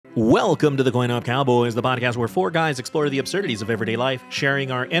Welcome to the CoinOp Cowboys, the podcast where four guys explore the absurdities of everyday life, sharing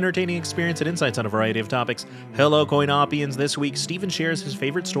our entertaining experience and insights on a variety of topics. Hello, CoinOp-ians. This week, Steven shares his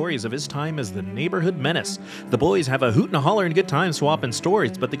favorite stories of his time as the neighborhood menace. The boys have a hoot and a holler and good time swapping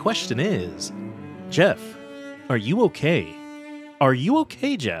stories, but the question is, Jeff, are you okay? Are you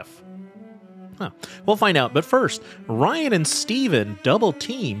okay, Jeff? Huh. We'll find out, but first, Ryan and Steven double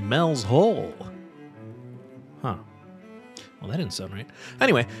team Mel's hole. Huh. Well, that didn't sound right.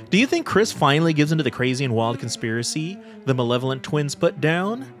 Anyway, do you think Chris finally gives into the crazy and wild conspiracy the malevolent twins put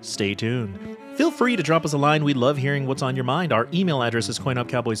down? Stay tuned. Feel free to drop us a line. We love hearing what's on your mind. Our email address is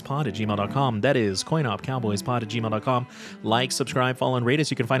coinopcowboyspod@gmail.com. That is coinopcowboyspod@gmail.com. Like, subscribe, follow, and rate us.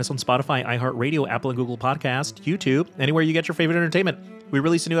 You can find us on Spotify, iHeartRadio, Apple and Google Podcast, YouTube, anywhere you get your favorite entertainment. We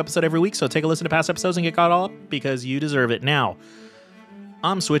release a new episode every week, so take a listen to past episodes and get caught up because you deserve it. Now,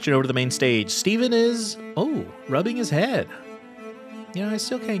 I'm switching over to the main stage. Steven is, rubbing his head. You know, I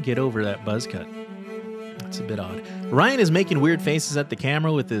still can't get over that buzz cut. That's a bit odd. Ryan is making weird faces at the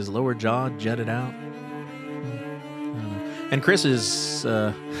camera with his lower jaw jutted out. And Chris is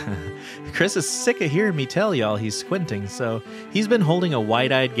Chris is sick of hearing me tell y'all he's squinting, so he's been holding a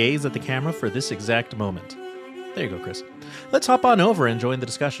wide-eyed gaze at the camera for this exact moment. There you go, Chris. Let's hop on over and join the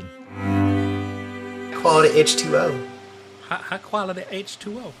discussion. Quality H2O. High quality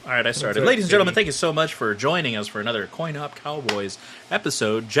H2O. All right, I started. Ladies and gentlemen, thank you so much for joining us for another CoinOp Cowboys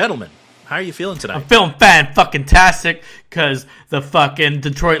episode. Gentlemen, how are you feeling tonight? I'm feeling fan-fucking-tastic because the fucking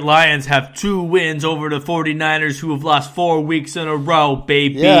Detroit Lions have 2 wins over the 49ers who have lost 4 weeks in a row,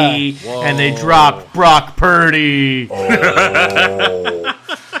 baby. Yeah. And they dropped Brock Purdy. Oh.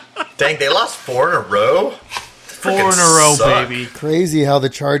 Dang, they lost 4 in a row? 4 in a row, suck. baby. Crazy how the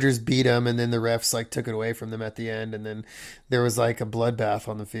Chargers beat them, and then the refs took it away from them at the end, and then there was a bloodbath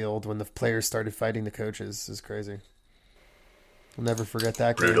on the field when the players started fighting the coaches. It's crazy. I'll never forget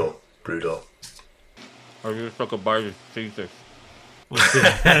that game. Brutal. Are you stuck a bar Jesus?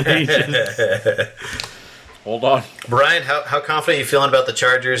 Hold on. Brian, how confident are you feeling about the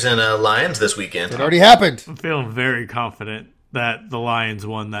Chargers and Lions this weekend? It already happened. I'm feeling very confident that the Lions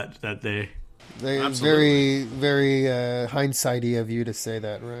won that day. Very, very hindsighty of you to say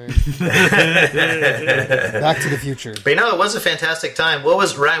that, right? Back to the Future. But it was a fantastic time.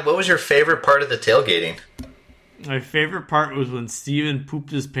 Ryan, what was your favorite part of the tailgating? My favorite part was when Steven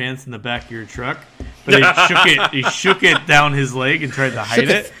pooped his pants in the back of your truck, but he shook it down his leg and tried to hide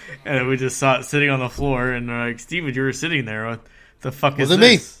it, and we just saw it sitting on the floor, and they're like, Steven, you were sitting there. What the fuck is this?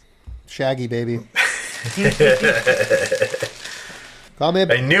 Me. Shaggy, baby. Call me.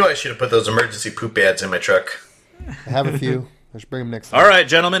 I knew I should have put those emergency poop pads in my truck. I have a few. I should bring them next time. All right,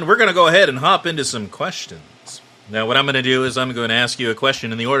 gentlemen, we're going to go ahead and hop into some questions. Now, what I'm going to do is I'm going to ask you a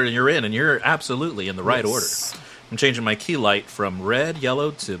question in the order you're in, and you're absolutely in the right order. I'm changing my key light from red, yellow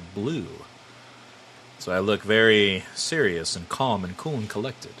to blue. So I look very serious and calm and cool and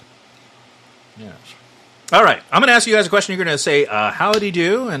collected. Yes. All right, I'm going to ask you guys a question. You're going to say, howdy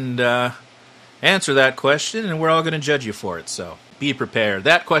do, and answer that question, and we're all going to judge you for it, so be prepared.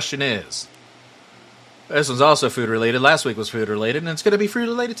 That question is, this one's also food-related. Last week was food-related, and it's going to be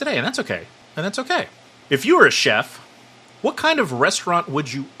food-related today, and that's okay. If you were a chef, what kind of restaurant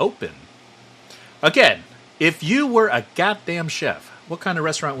would you open? Again, if you were a goddamn chef, what kind of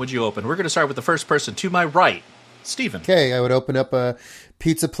restaurant would you open? We're going to start with the first person to my right, Steven. Okay, I would open up a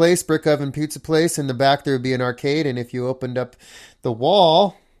pizza place, brick oven pizza place. In the back, there would be an arcade, and if you opened up the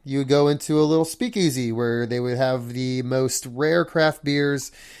wall, you would go into a little speakeasy where they would have the most rare craft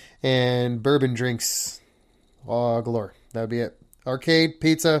beers and bourbon drinks galore. That would be it. Arcade,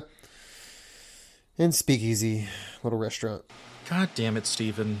 pizza, and speakeasy. Little restaurant. God damn it,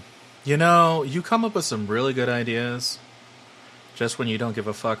 Steven. You know, you come up with some really good ideas just when you don't give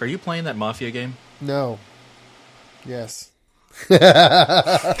a fuck. Are you playing that Mafia game? No. Yes. There's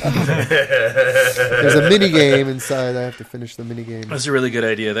a mini game inside. I have to finish the mini game. That's a really good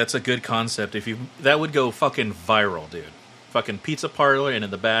idea. That's a good concept. That would go fucking viral, dude. Fucking pizza parlor, and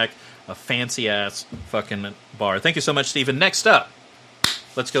in the back, a fancy ass fucking bar. Thank you so much, Steven. Next up,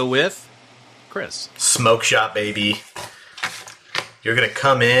 let's go with Chris. Smoke shop, baby. You're going to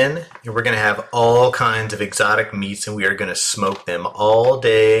come in, and we're going to have all kinds of exotic meats, and we are going to smoke them all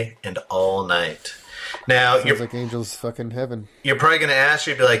day and all night. Now, sounds like Angel's fucking heaven. You're probably going to ask,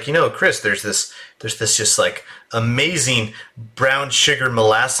 you'd be like, Chris, there's this just like amazing brown sugar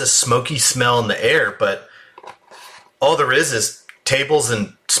molasses smoky smell in the air, but all there is tables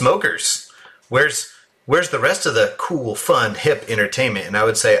and smokers. Where's the rest of the cool, fun, hip entertainment? And I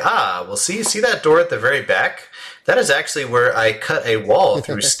would say, see that door at the very back? That is actually where I cut a wall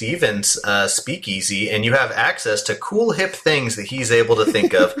through Steven's speakeasy, and you have access to cool, hip things that he's able to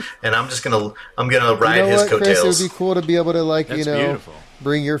think of. And I'm gonna ride his coattails. Chris, it would be cool to be able to That's beautiful.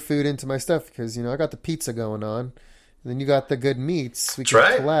 bring your food into my stuff because I got the pizza going on, and then you got the good meats. We That's can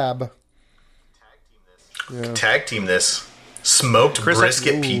right. collab. Yeah. Tag team this smoked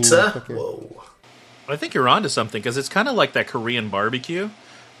brisket pizza. Okay. Whoa. I think you're onto something because it's kind of like that Korean barbecue,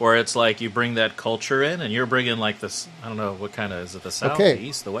 where it's like you bring that culture in, and you're bringing like this. I don't know what kind of is it. The south, the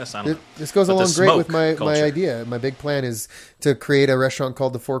east, the west. I don't know. This goes But the along great with smoke my culture. idea. My big plan is to create a restaurant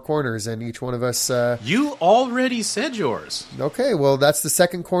called the Four Corners, and each one of us. You already said yours. Okay, well that's the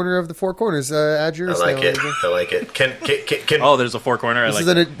second corner of the Four Corners. Add I yours. like now, it. Adrian. I like it. Can Oh, there's a four corner.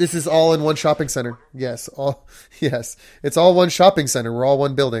 This is all in one shopping center. Yes, it's all one shopping center. We're all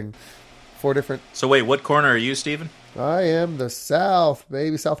one building. 4 different. So wait, what corner are you, Steven? I am the South,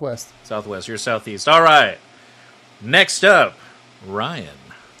 baby, Southwest. Southwest. You're southeast. All right. Next up, Ryan.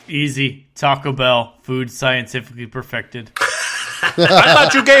 Easy. Taco Bell. Food scientifically perfected. I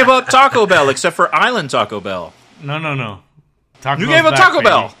thought you gave up Taco Bell, except for Island Taco Bell. No. Taco You Bell's gave up back, Taco baby.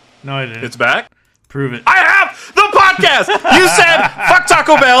 Bell. No, I didn't. It's back. Prove it. I have the podcast. You said fuck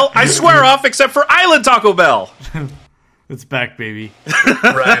Taco Bell. I swear off, except for Island Taco Bell. It's back, baby.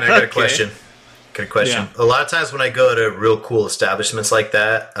 Ryan, I got a question. Yeah. A lot of times when I go to real cool establishments like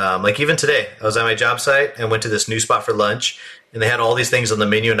that, like even today, I was at my job site and went to this new spot for lunch, and they had all these things on the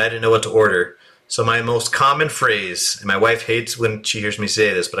menu, and I didn't know what to order. So my most common phrase, and my wife hates when she hears me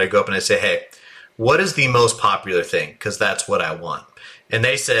say this, but I go up and I say, hey, what is the most popular thing? Because that's what I want. And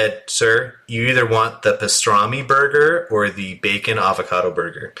they said, sir, you either want the pastrami burger or the bacon avocado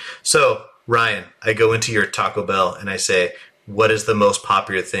burger. So, Ryan, I go into your Taco Bell and I say, what is the most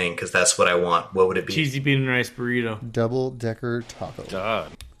popular thing? Because that's what I want. What would it be? Cheesy bean and rice burrito. Double decker taco.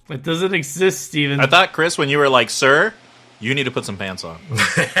 God. It doesn't exist, Steven. I thought, Chris, when you were like, sir, you need to put some pants on.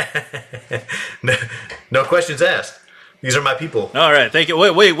 No questions asked. These are my people. All right. Thank you.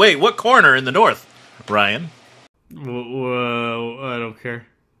 Wait. What corner in the north, Ryan? Whoa, I don't care.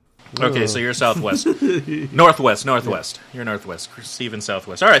 Okay, so you're southwest. Northwest. You're northwest. Steven,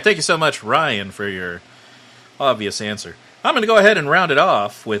 southwest. All right, thank you so much, Ryan, for your obvious answer. I'm going to go ahead and round it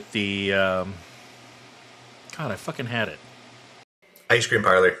off with the... God, I fucking had it. Ice cream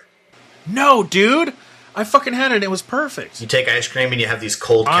parlor. No, dude! I fucking had it, and it was perfect. You take ice cream and you have these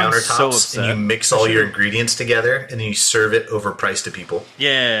cold I'm countertops, so upset. and you mix all your ingredients together, and then you serve it overpriced to people.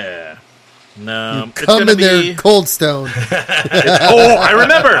 Yeah. No, it's Come going to in there, be... Cold Stone. Oh, I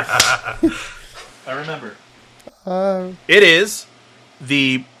remember. It is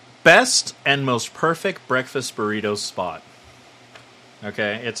the best and most perfect breakfast burrito spot.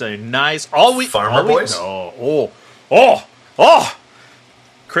 Okay, it's a nice Farmer Boys? No.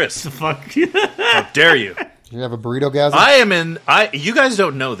 Chris, The fuck? how dare you? You have a burrito gasm? You guys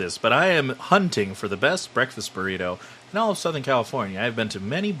don't know this, but I am hunting for the best breakfast burrito in all of Southern California. I've been to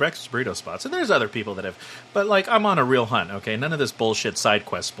many breakfast burrito spots, and there's other people that have, but like I'm on a real hunt. Okay, none of this bullshit side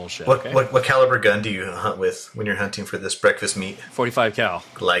quest bullshit. Okay? What caliber gun do you hunt with when you're hunting for this breakfast meat? 45 cal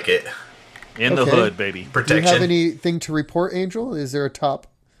Like it. in the Okay. hood, baby. Do you Protection. have anything to report, Angel? Is there a top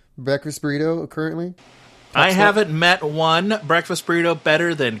breakfast burrito currently? I haven't met one breakfast burrito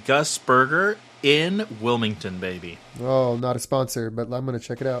better than Gus Burger in Wilmington, baby. Oh, not a sponsor, but I'm going to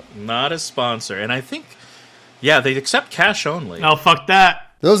check it out. Not a sponsor, and I think, yeah, they accept cash only. Oh, fuck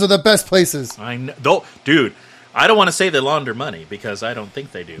that. Those are the best places. I know, dude. I don't want to say they launder money because I don't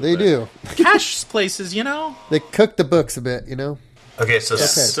think they do. They but do. Cash places, you know. They cook the books a bit, Okay, so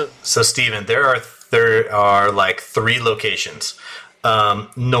Steven, there are like 3 locations.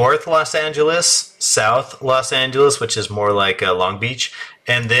 North Los Angeles, South Los Angeles, which is more like Long Beach,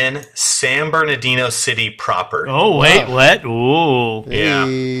 and then San Bernardino City proper. Oh, wait, what? Ooh.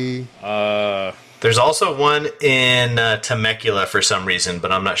 Hey. There's also one in Temecula for some reason,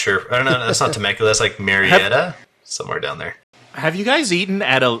 but I'm not sure. I don't know. That's not Temecula. That's like Marietta, somewhere down there. Have you guys eaten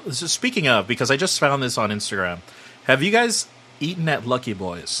at a? So speaking of, because I just found this on Instagram. Have you guys eaten at Lucky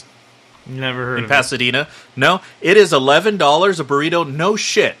Boys Never heard in of it. Pasadena? No, it is $11 a burrito. No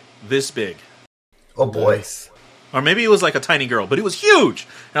shit, this big. Oh boy. Nice. Or maybe it was like a tiny girl, but it was huge.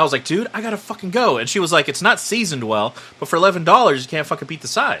 And I was like, dude, I gotta fucking go. And she was like, it's not seasoned well, but for $11, you can't fucking beat the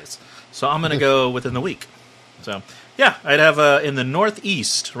size. So I'm gonna go within the week. So, yeah, I'd have in the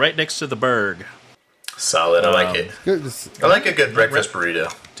Northeast, right next to the Berg. Solid. I like it. Good. I like a good breakfast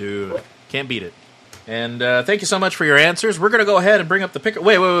burrito. Dude, can't beat it. And thank you so much for your answers. We're gonna go ahead and bring up the pick.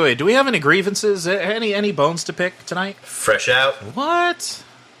 Wait. Do we have any grievances? Any bones to pick tonight? Fresh out. What?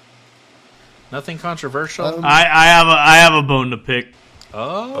 Nothing controversial? I have a bone to pick.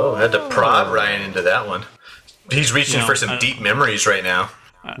 Oh, I had to prod Ryan into that one. He's reaching for some deep memories right now.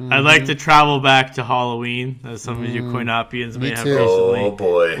 I'd like to travel back to Halloween, as some of you CoinOp-ians may have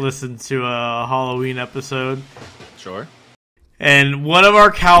recently listened to a Halloween episode. Sure. And one of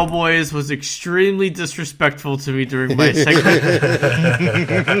our cowboys was extremely disrespectful to me during my segment.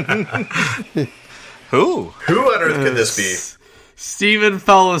 Who? Who on earth could this be? Steven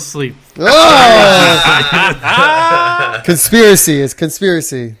fell asleep. Oh! Conspiracy. It's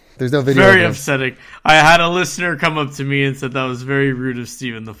conspiracy. There's no video. Very upsetting. I had a listener come up to me and said that was very rude of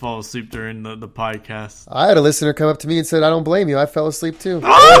Steven to fall asleep during the podcast. I had a listener come up to me and said, I don't blame you. I fell asleep too.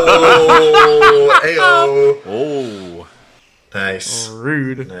 Oh, hey-oh. Oh. Nice. Oh,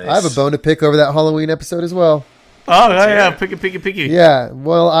 rude. Nice. I have a bone to pick over that Halloween episode as well. Oh, yeah. Picky. Yeah.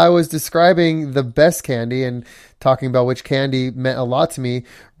 Well, I was describing the best candy and talking about which candy meant a lot to me.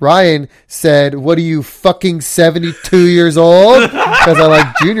 Ryan said, what are you, fucking 72 years old? Because I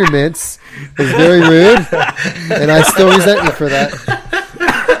like Junior Mints. It was very rude. And I still resent you for that.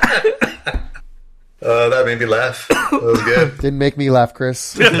 That made me laugh. That was good. Didn't make me laugh,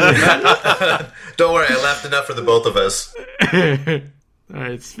 Chris. Don't worry, I laughed enough for the both of us. All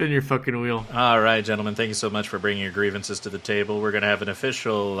right, spin your fucking wheel. All right, gentlemen, thank you so much for bringing your grievances to the table. We're going to have an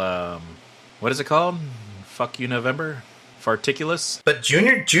official, what is it called? Fuck you, November? Farticulus? But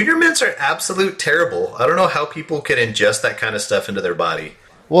junior mints are absolute terrible. I don't know how people could ingest that kind of stuff into their body.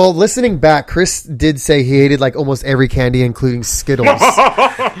 Well, listening back, Chris did say he hated like almost every candy, including Skittles.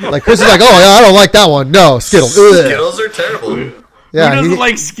 Like Chris is like, oh, yeah, I don't like that one. No, Skittles. Ugh. Skittles are terrible. Yeah, Who doesn't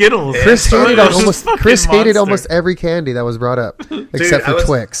like Skittles? Chris hated Monster. almost every candy that was brought up, except for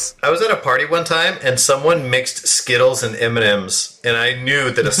Twix. I was at a party one time, and someone mixed Skittles and M&Ms, and I knew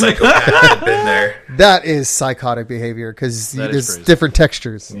that a psychopath had been there. That is psychotic behavior, because there's crazy. different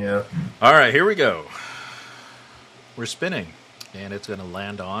textures. Yeah. All right, here we go. We're spinning, and it's going to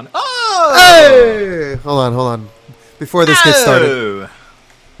land on... Oh! Hey! Hold on. Before this gets started.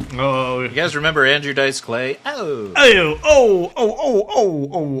 Oh, You guys remember Andrew Dice Clay? Oh! Oh.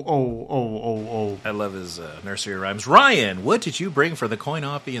 I love his nursery rhymes. Ryan, what did you bring for the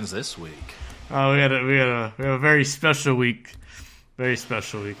CoinOp-ians this week? Oh, we had a very special week. Very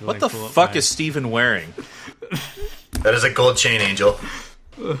special week. What the fuck is Steven wearing? That is a gold chain, Angel.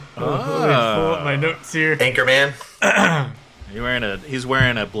 Pull up my notes here. Anchorman. He's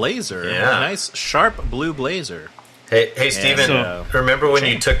wearing a blazer. Yeah. A nice, sharp blue blazer. Hey, Steven, remember when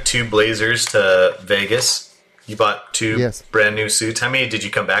you took 2 blazers to Vegas? You bought 2 brand new suits. How many did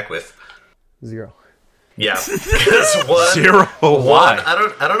you come back with? 0. Yeah, because one, 0. Why?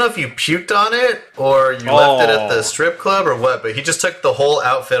 I don't know if you puked on it or you left it at the strip club or what, but he just took the whole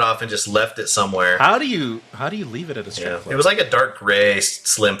outfit off and just left it somewhere. How do you leave it at a strip club? It was like a dark gray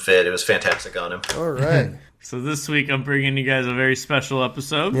slim fit. It was fantastic on him. All right. So this week I'm bringing you guys a very special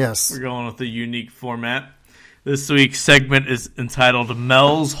episode. Yes. We're going with a unique format. This week's segment is entitled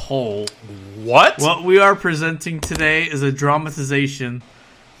Mel's Hole. What? What we are presenting today is a dramatization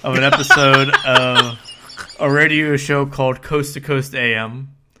of an episode of a radio show called Coast to Coast AM.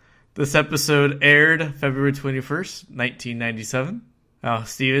 This episode aired February 21st, 1997. Now,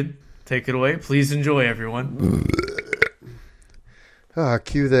 Steven, take it away. Please enjoy, everyone.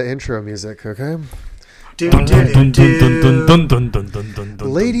 Cue the intro music, okay?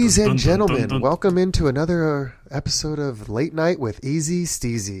 Ladies and gentlemen, welcome into another episode of Late Night with Easy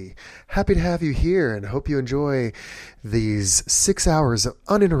Steezy. Happy to have you here and hope you enjoy these 6 hours of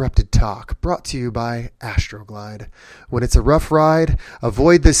uninterrupted talk brought to you by Astroglide. When it's a rough ride,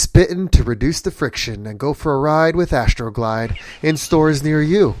 avoid the spittin' to reduce the friction and go for a ride with Astroglide in stores near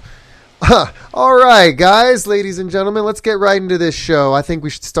you. All right, guys, ladies and gentlemen, let's get right into this show. I think we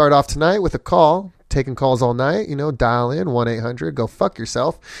should start off tonight with a call. Taking calls all night, dial in 1-800, go fuck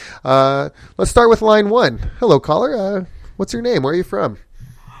yourself. Let's start with line 1. Hello, caller. What's your name? Where are you from?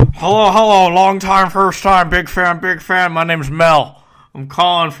 Hello, long time, first time, big fan. My name's Mel. I'm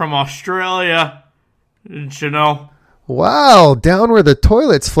calling from Australia. Didn't you know? Wow, down where the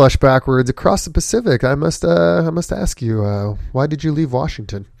toilets flush backwards across the Pacific. I must ask you, why did you leave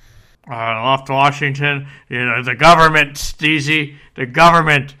Washington? I left Washington. The government, Steezy, the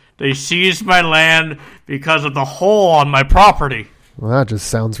government. They seized my land because of the hole on my property. Well, that just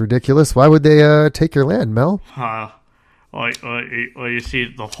sounds ridiculous. Why would they take your land, Mel? Well, you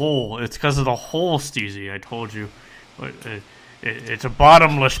see, the hole. It's because of the hole, Steezy, I told you. It's a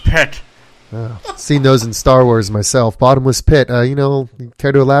bottomless pit. Seen those in Star Wars myself. Bottomless pit.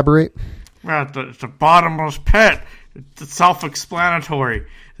 Care to elaborate? It's a bottomless pit. It's self-explanatory.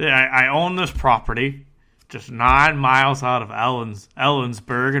 I own this property. Just 9 miles out of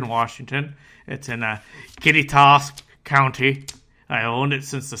Ellensburg in Washington. It's in Kittitas County. I owned it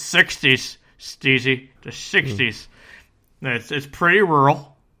since the 60s, Steezy, the 60s. It's pretty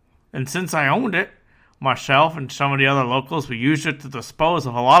rural, and since I owned it, myself and some of the other locals, we used it to dispose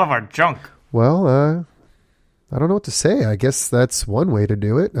of a lot of our junk. Well, I don't know what to say. I guess that's one way to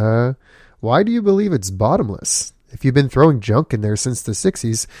do it. Why do you believe it's bottomless? If you've been throwing junk in there since the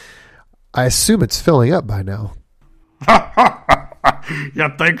 60s, I assume it's filling up by now. You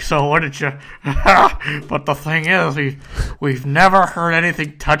think so, wouldn't you? But the thing is, we've never heard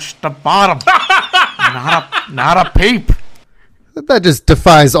anything touch the bottom. not a peep. That just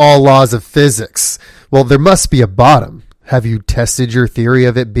defies all laws of physics. Well, there must be a bottom. Have you tested your theory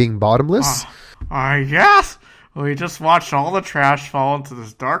of it being bottomless? Yes. We just watched all the trash fall into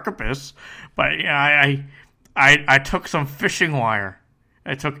this dark abyss. But yeah, I took some fishing wire.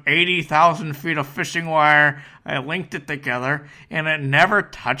 I took 80,000 feet of fishing wire. I linked it together, and it never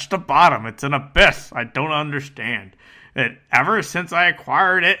touched the bottom. It's an abyss. I don't understand. Ever since I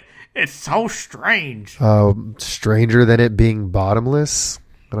acquired it, it's so strange. Stranger than it being bottomless?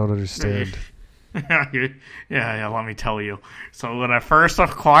 I don't understand. Yeah, let me tell you. So when I first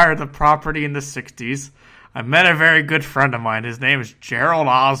acquired the property in the 60s, I met a very good friend of mine. His name is Gerald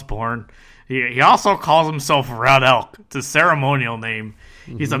Osborne. He also calls himself Red Elk. It's a ceremonial name.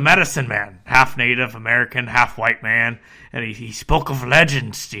 He's a medicine man, half Native American, half white man, and he spoke of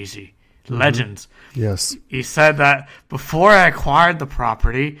legends, Steezy. Legends. Yes. He said that before I acquired the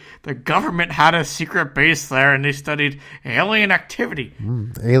property, the government had a secret base there, and they studied alien activity.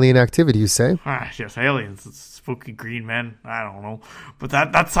 Alien activity, you say? Yes, aliens. It's spooky green men. I don't know. But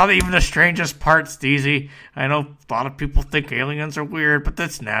that's not even the strangest part, Steezy. I know a lot of people think aliens are weird, but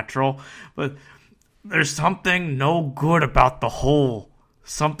that's natural. But there's something no good about the hole.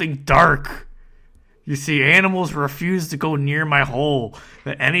 Something dark. You see, animals refuse to go near my hole.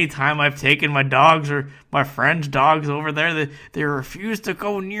 But any time I've taken my dogs or my friends' dogs over there, they refuse to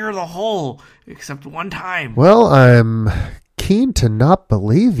go near the hole, except one time. Well, I'm keen to not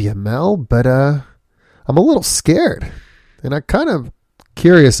believe you, Mel, but I'm a little scared. And I'm kind of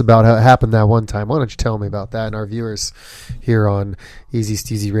curious about how it happened that one time. Why don't you tell me about that and our viewers here on Easy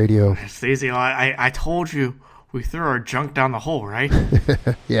Steezy Radio? Steezy, I told you we threw our junk down the hole, right?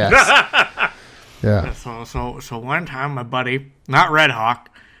 Yes. Yeah. So one time my buddy, not Red Hawk,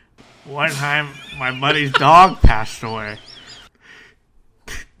 one time my buddy's dog passed away.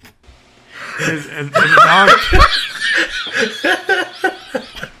 And the dog...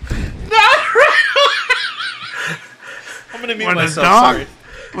 I'm going to mute myself, sorry.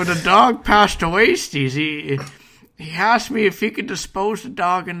 When the dog passed away, Steezy, he asked me if he could dispose the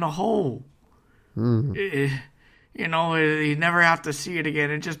dog in the hole. He'd never have to see it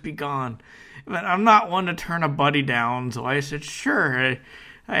again. It'd just be gone. But I'm not one to turn a buddy down, so I said, sure.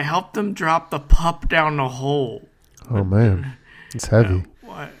 I helped him drop the pup down the hole. Oh, man. It's heavy.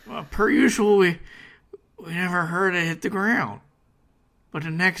 Per usual, we never heard it hit the ground. But the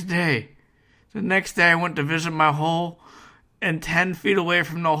next day I went to visit my hole, and 10 feet away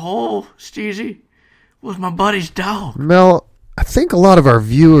from the hole, Steezy, was my buddy's dog. Mel, I think a lot of our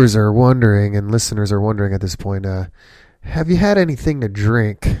viewers are wondering, and listeners are wondering at this point, have you had anything to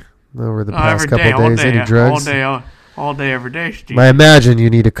drink over the past couple of days? Any drugs? All day, every day, Steve. I imagine you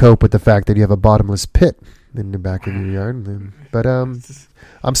need to cope with the fact that you have a bottomless pit in the back of your yard. But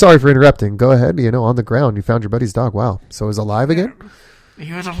I'm sorry for interrupting. Go ahead. On the ground, you found your buddy's dog. Wow. So he's alive again?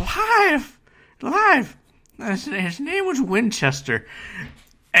 He was alive. His name was Winchester.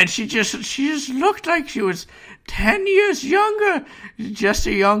 And she just looked like she was 10 years younger. Just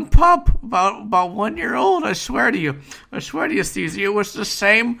a young pup, about 1 year old. I swear to you, Steezy, it was the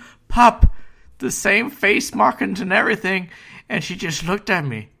same pup, the same face markings and everything. And she just looked at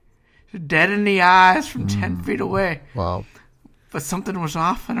me, dead in the eyes from 10 feet away. Wow. But something was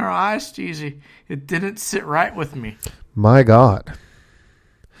off in her eyes, Steezy. It didn't sit right with me. My God.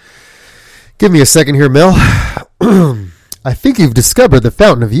 Give me a second here, Mel. I think you've discovered the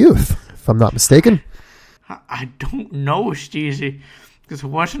fountain of youth, if I'm not mistaken. I don't know, Steezy, because it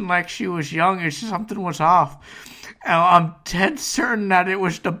wasn't like she was young. It's just something was off. And I'm dead certain that it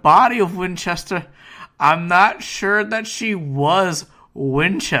was the body of Winchester. I'm not sure that she was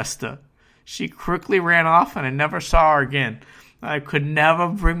Winchester. She quickly ran off, and I never saw her again. I could never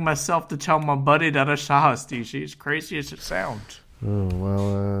bring myself to tell my buddy that I saw her, Steezy, as crazy as it sounds. Oh,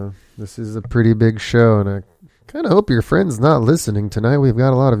 well, this is a pretty big show, and I kind of hope your friend's not listening tonight. We've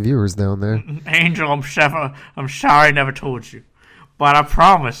got a lot of viewers down there. Angel, I'm sorry I never told you. But I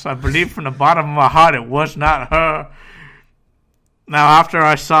promise, I believe from the bottom of my heart it was not her. Now, after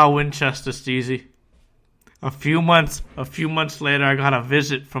I saw Winchester, Steezy, a few months later, I got a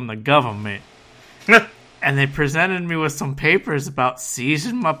visit from the government. And they presented me with some papers about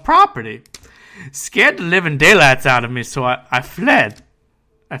seizing my property. scared the living daylights out of me, so I fled.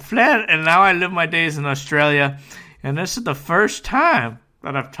 I fled, and now I live my days in Australia, and this is the first time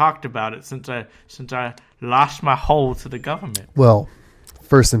that I've talked about it since I lost my hold to the government. Well,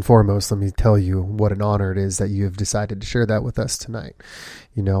 first and foremost, let me tell you what an honor it is that you have decided to share that with us tonight.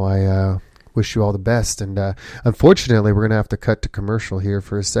 You know, I wish you all the best, and unfortunately, we're going to have to cut to commercial here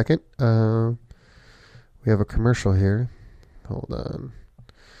for a second. We have a commercial here. Hold on.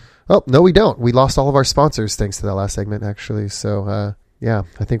 Oh, no, we don't. We lost all of our sponsors thanks to that last segment, actually. So, yeah,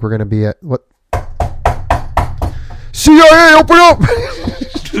 I think we're going to be at what? CIA, open up!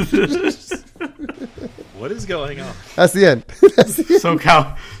 What is going on? That's the end. That's the end.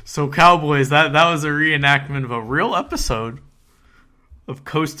 So Cowboys, that was a reenactment of a real episode of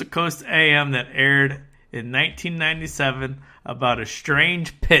Coast to Coast AM that aired in 1997 about a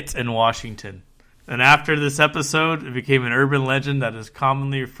strange pit in Washington. And after this episode, it became an urban legend that is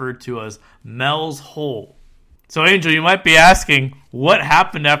commonly referred to as Mel's Hole. So, Angel, you might be asking, what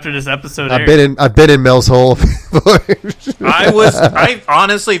happened after this episode aired? I've been in Mel's Hole before. I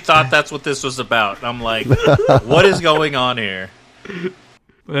honestly thought that's what this was about. I'm like, what is going on here?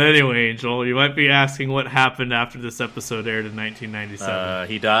 But anyway, Angel, you might be asking what happened after this episode aired in 1997.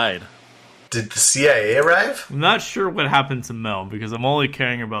 He died. Did the CIA arrive? I'm not sure what happened to Mel because I'm only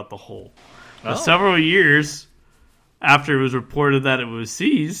caring about the hole. Oh. Several years after it was reported that it was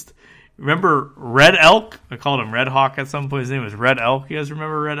seized, remember Red Elk? I called him Red Hawk at some point. His name was Red Elk. You guys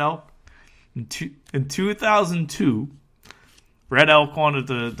remember Red Elk? In 2002, Red Elk wanted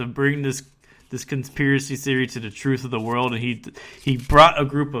to bring this conspiracy theory to the truth of the world, and he brought a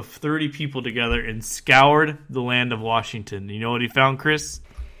group of 30 people together and scoured the land of Washington. You know what he found, Chris?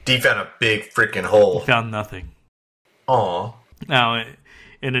 He found a big freaking hole. He found nothing. Aw. Now,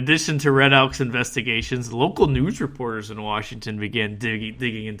 in addition to Red Elk's investigations, local news reporters in Washington began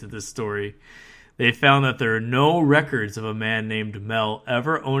digging into this story. They found that there are no records of a man named Mel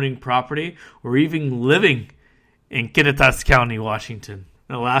ever owning property or even living in Kittitas County, Washington.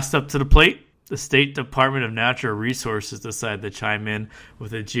 Now, last up to the plate, the State Department of Natural Resources decided to chime in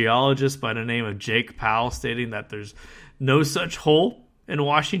with a geologist by the name of Jake Powell stating that there's no such hole in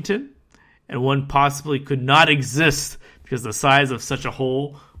Washington, and one possibly could not exist because the size of such a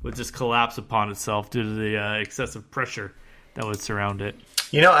hole would just collapse upon itself due to the excessive pressure that would surround it.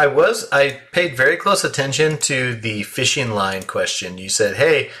 You know, I paid very close attention to the fishing line question. You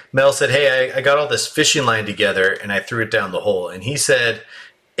said, Mel said, I got all this fishing line together and I threw it down the hole. And he said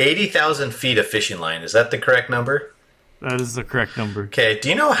 80,000 feet of fishing line. Is that the correct number? That is the correct number. Okay, do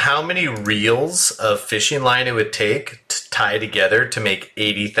you know how many reels of fishing line it would take to tie together to make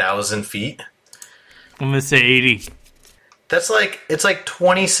 80,000 feet? I'm going to say 80. It's like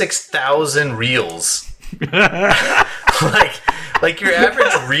 26,000 reels. like your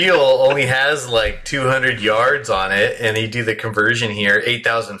average reel only has like 200 yards on it, and you do the conversion here.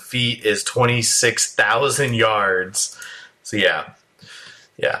 8,000 feet is 26,000 yards. So yeah,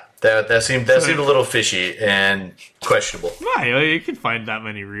 that seemed a little fishy and questionable. Right, you can find that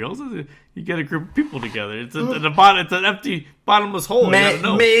many reels. You get a group of people together. It's an empty, bottomless hole.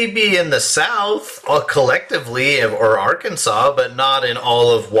 Maybe in the South, collectively, or Arkansas, but not in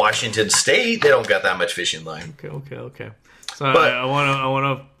all of Washington State. They don't got that much fishing line. Okay. So I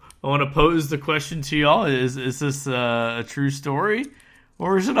want to pose the question to y'all: Is this a true story,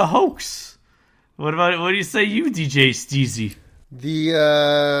 or is it a hoax? What do you say, you DJ Steezy?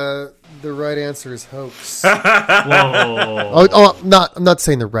 The right answer is hoax. Whoa! I'm not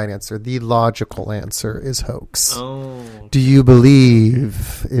saying the right answer. The logical answer is hoax. Oh. Do you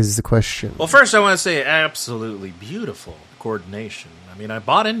believe is the question? Well, first I want to say absolutely beautiful coordination. I mean, I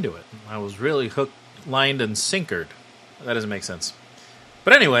bought into it. I was really hooked, lined, and sinkered. That doesn't make sense.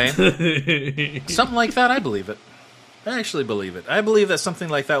 But anyway, something like that, I believe it. I actually believe it. I believe that something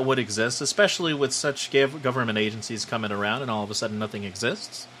like that would exist, especially with such government agencies coming around and all of a sudden nothing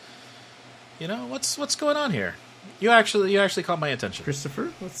exists. You know, what's going on here? You actually caught my attention.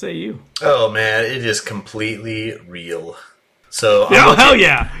 Christopher, what say you? Oh man, it is completely real. So hell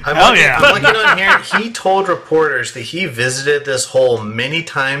yeah. I'm looking on here. He told reporters that he visited this hole many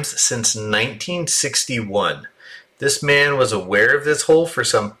times since 1961. This man was aware of this hole for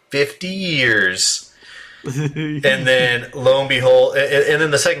some 50 years. And then, lo and behold, and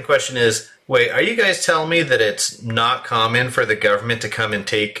then the second question is, wait, are you guys telling me that it's not common for the government to come and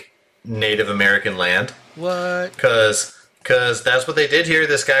take Native American land? What? Because that's what they did here.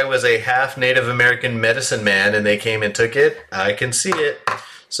 This guy was a half Native American medicine man, and they came and took it. I can see it.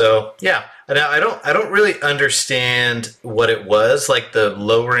 So, yeah, Now, I don't really understand what it was, like the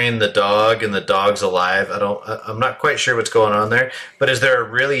lowering the dog and the dog's alive. I'm not quite sure what's going on there. But is there a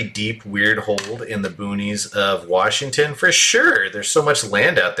really deep, weird hole in the boonies of Washington? For sure. There's so much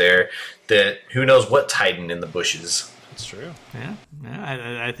land out there that who knows what's hiding in the bushes. That's true. Yeah,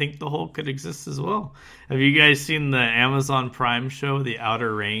 I think the hole could exist as well. Have you guys seen the Amazon Prime show, The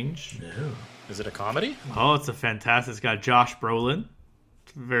Outer Range? No. Is it a comedy? Oh, it's a fantastic. It's got Josh Brolin.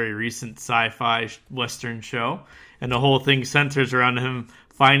 It's a very recent sci-fi Western show. And the whole thing centers around him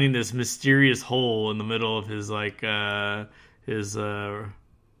finding this mysterious hole in the middle of his, like, his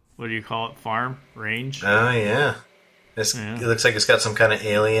what do you call it, farm? Range? Oh, yeah. It looks like it's got some kind of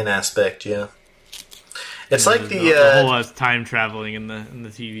alien aspect, yeah. It's like the whole time traveling in the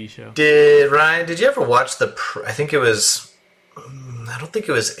TV show. Did you ever watch I think it was... I don't think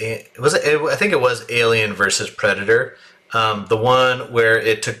it was... I think it was Alien versus Predator. The one where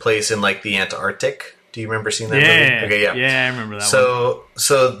it took place in, like, the Antarctic. Do you remember seeing that movie? Okay, yeah. Yeah, I remember that one.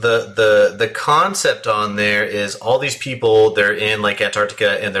 So the concept on there is all these people, they're in, like,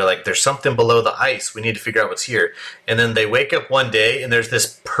 Antarctica, and they're like, there's something below the ice. We need to figure out what's here. And then they wake up one day, and there's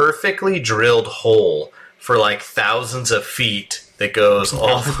this perfectly drilled hole for, like, thousands of feet that goes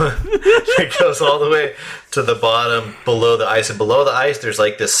all the way to the bottom below the ice. And below the ice, there's,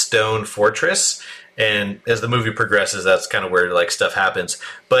 like, this stone fortress. And as the movie progresses, that's kind of where, like, stuff happens.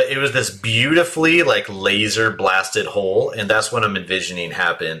 But it was this beautifully, like, laser blasted hole, and that's what I'm envisioning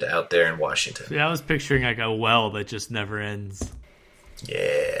happened out there in Washington. Yeah, I was picturing, like, a well that just never ends.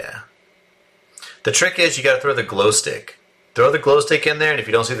 Yeah. The trick is you got to throw the glow stick. Throw the glow stick in there, and if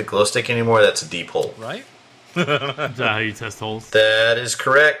you don't see the glow stick anymore, that's a deep hole. Right? Is that how you test holes? That is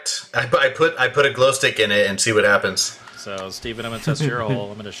correct. I put a glow stick in it and see what happens. So, Steven, I'm going to test your hole.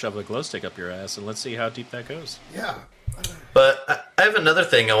 I'm going to shove a glow stick up your ass, and let's see how deep that goes. Yeah. But I have another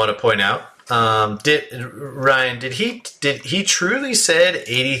thing I want to point out. Did he truly said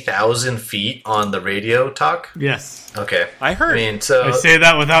 80,000 feet on the radio talk? Yes. Okay. I heard. I say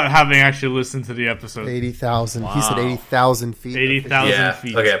that without having actually listened to the episode. 80,000. Wow. He said 80,000 feet. 80,000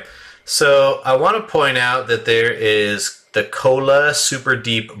 feet. Okay. So I want to point out that there is the Kola Super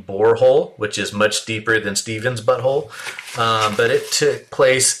Deep Borehole, which is much deeper than Steven's butthole. But it took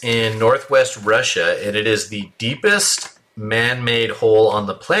place in northwest Russia, and it is the deepest man-made hole on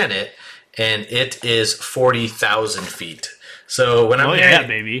the planet, and it is 40,000 feet. So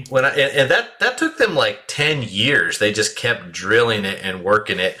baby. That took them like 10 years. They just kept drilling it and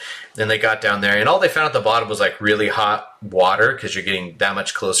working it. Then they got down there, and all they found at the bottom was like really hot water because you're getting that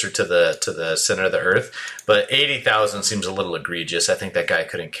much closer to the center of the Earth. But 80,000 seems a little egregious. I think that guy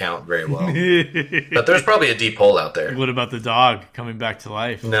couldn't count very well. But there's probably a deep hole out there. What about the dog coming back to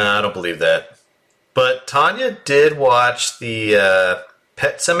life? No, I don't believe that. But Tanya did watch the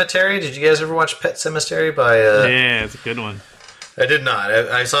Pet Cemetery. Did you guys ever watch Pet Cemetery by? Yeah, it's a good one. I did not.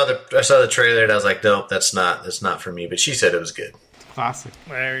 I saw the trailer and I was like, nope, that's not for me. But she said it was good. Classic.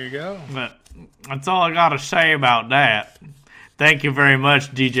 There you go. But that's all I got to say about that. Thank you very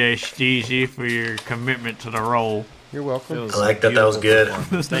much, DJ Steezy, for your commitment to the role. You're welcome. I like that was good.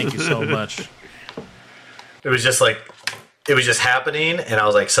 Thank you so much. It was just like, it was just happening, and I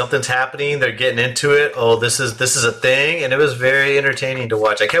was like, something's happening. They're getting into it. Oh, this is a thing, and it was very entertaining to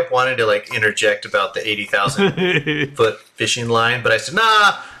watch. I kept wanting to like interject about the 80,000 foot fishing line, but I said,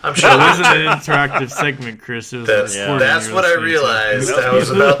 nah, I'm sure. It wasn't an interactive segment, Chris. It was that's what I realized. I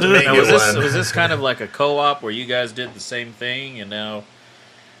was about to make Was this kind of like a co-op where you guys did the same thing, and now...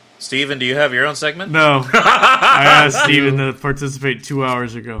 Steven, do you have your own segment? No. I asked Steven to participate 2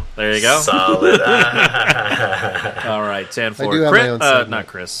 hours ago. There you go. Solid. All right, 10-4. I do have my own segment. Not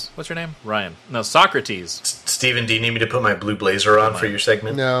Chris. What's your name? Ryan. No, Socrates. Steven, do you need me to put my blue blazer on for your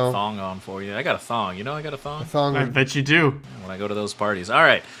segment? No. Thong on for you. I got a thong. You know I got a thong? I bet you do. When I go to those parties. All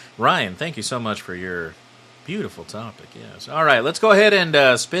right. Ryan, thank you so much for your beautiful topic. Yes. All right, let's go ahead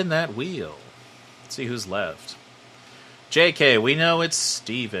and spin that wheel. Let's see who's left. JK, we know it's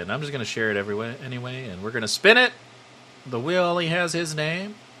Steven. I'm just going to share it anyway, and we're going to spin it. The wheel only has his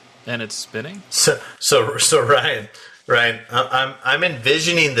name, and it's spinning. So Ryan, I'm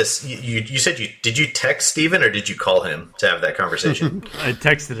envisioning this. You said did you text Steven or did you call him to have that conversation? I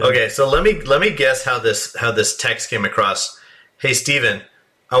texted him. Okay, so let me guess how this text came across. Hey Steven,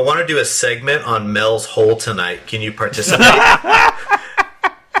 I want to do a segment on Mel's hole tonight. Can you participate?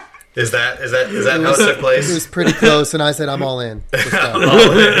 Is that how it took place? It was pretty close, and I said, I'm all in. I've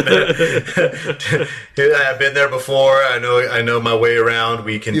been there before. I know my way around.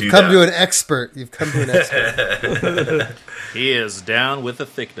 We can do that. You've come to an expert. He is down with the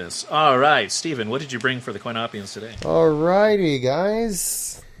thickness. All right, Steven, what did you bring for the CoinOp-ians today? All righty,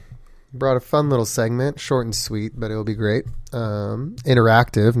 guys. Brought a fun little segment, short and sweet, but it'll be great.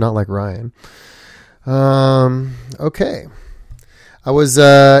 Interactive, not like Ryan. Okay. I was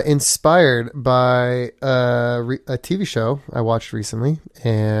inspired by a TV show I watched recently,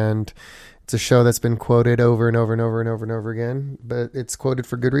 and it's a show that's been quoted over and over and over and over and over again, but it's quoted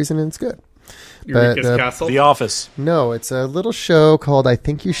for good reason and it's good. Eureka's Castle? The Office. No, it's a little show called I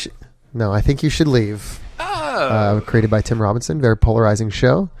Think You Should Leave. Created by Tim Robinson. Very polarizing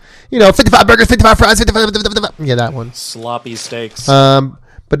show. 55 burgers, 55 fries, 55. Yeah, that one. Sloppy steaks.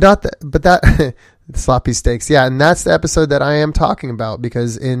 But that sloppy steaks. Yeah, and that's the episode that I am talking about,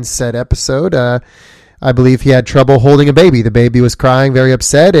 because in said episode, I believe he had trouble holding a baby. The baby was crying, very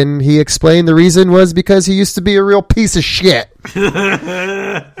upset, and he explained the reason was because he used to be a real piece of shit.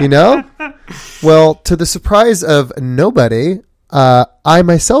 Well, to the surprise of nobody, I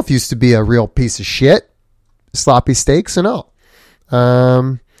myself used to be a real piece of shit. Sloppy steaks and all.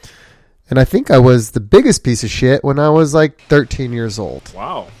 And I think I was the biggest piece of shit when I was like 13 years old.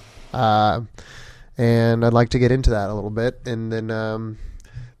 Wow. And I'd like to get into that a little bit. And then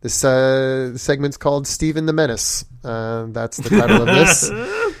this segment's called Steven the Menace. That's the title of this.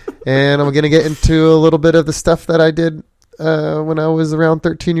 And I'm going to get into a little bit of the stuff that I did when I was around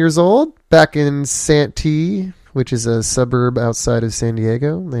 13 years old, back in Santee, which is a suburb outside of San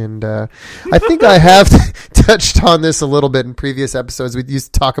Diego. And I think I have touched on this a little bit in previous episodes. We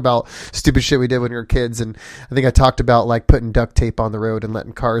used to talk about stupid shit we did when we were kids. And I think I talked about like putting duct tape on the road and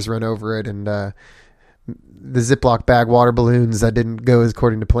letting cars run over it, and the Ziploc bag water balloons that didn't go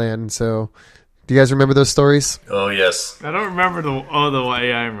according to plan. So do you guys remember those stories? Oh, yes. I don't remember the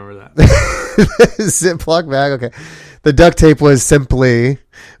way. I remember that. Ziploc bag. Okay. The duct tape was simply,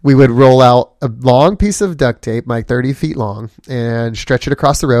 we would roll out a long piece of duct tape, like 30 feet long, and stretch it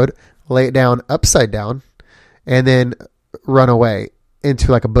across the road, lay it down upside down, and then run away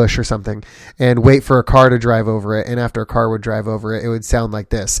into like a bush or something and wait for a car to drive over it. And after a car would drive over it, it would sound like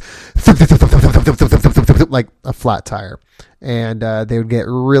this, like a flat tire. And they would get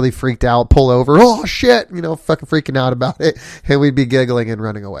really freaked out, pull over, oh shit, fucking freaking out about it. And we'd be giggling and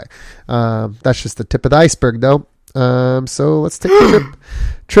running away. That's just the tip of the iceberg though. So let's take a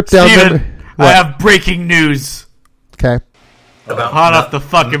trip down Steven, I have breaking news. Okay. Hot off the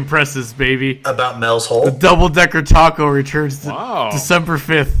fucking presses, baby. About Mel's hole? The double-decker taco returns December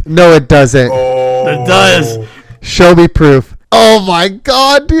 5th. No, it doesn't. Oh. It does. Show me proof. Oh my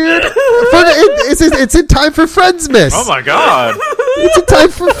god, dude. It's in time for Friendsmas. Oh my god. It's in time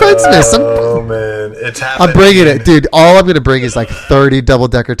for Friendsmas. Oh man, it's happening. I'm bringing it, dude. All I'm going to bring is like 30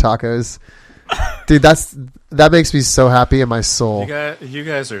 double-decker tacos. Dude, that makes me so happy in my soul. You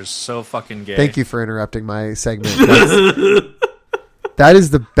guys are so fucking gay. Thank you for interrupting my segment. That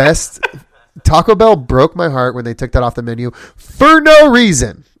is the best. Taco Bell broke my heart when they took that off the menu for no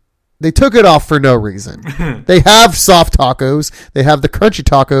reason. They took it off for no reason. They have soft tacos, they have the crunchy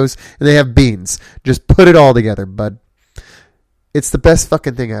tacos, and they have beans. Just put it all together, bud. It's the best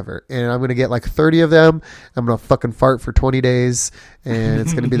fucking thing ever. And I'm going to get like 30 of them. I'm going to fucking fart for 20 days. And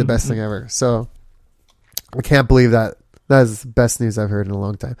it's going to be the best thing ever. So I can't believe that. That is the best news I've heard in a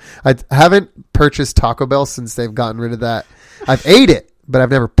long time. I haven't purchased Taco Bell since they've gotten rid of that. I've ate it, but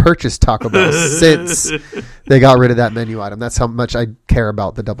I've never purchased Taco Bell since they got rid of that menu item. That's how much I care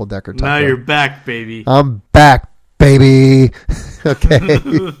about the double-decker taco. Now you're back, baby. I'm back, baby. Okay.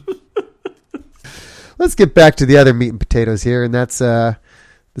 Let's get back to the other meat and potatoes here, and that's the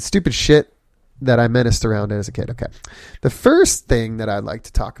stupid shit that I menaced around as a kid. Okay. The first thing that I'd like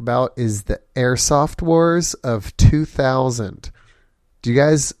to talk about is the airsoft wars of 2000. Do you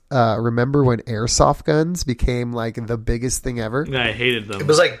guys remember when airsoft guns became like the biggest thing ever? Yeah, I hated them. It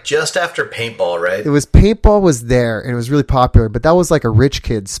was like just after paintball, right? Paintball was there and it was really popular, but that was like a rich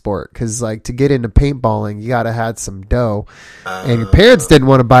kid sport because like to get into paintballing, you got to have some dough and your parents didn't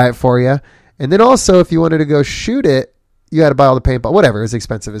want to buy it for you. And then also if you wanted to go shoot it, you had to buy all the paintball, whatever. It was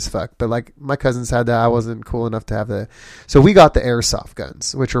expensive as fuck. But like my cousins had that. I wasn't cool enough to have that. So we got the airsoft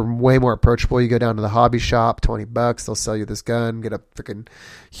guns, which are way more approachable. You go down to the hobby shop, $20. They'll sell you this gun, get a freaking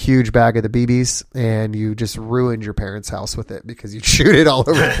huge bag of the BBs, and you just ruined your parents' house with it because you'd shoot it all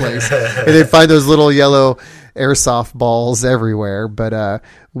over the place. And they'd find those little yellow airsoft balls everywhere. But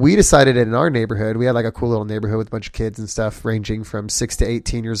we decided in our neighborhood, we had like a cool little neighborhood with a bunch of kids and stuff ranging from 6 to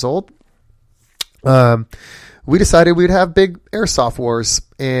 18 years old. We decided we'd have big airsoft wars.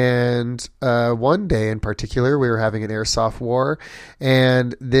 And one day in particular, we were having an airsoft war.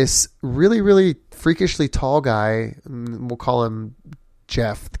 And this really, really freakishly tall guy, we'll call him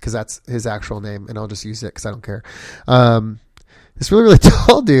Jeff because that's his actual name. And I'll just use it because I don't care. This really, really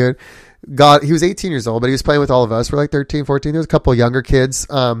tall dude, he was 18 years old, but he was playing with all of us. We're like 13, 14. There's a couple of younger kids.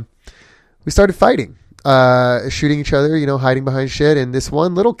 we started fighting, shooting each other, hiding behind shit. And this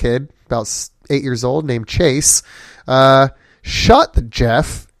one little kid, about 8 years old, named Chase, shot the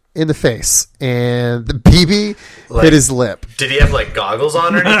Jeff in the face, and the BB hit his lip. Did he have like goggles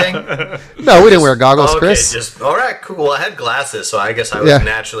on or anything? No, we didn't wear goggles, Chris. All right, cool. Well, I had glasses, so I guess I was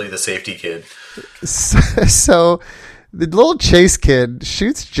naturally the safety kid. So the little Chase kid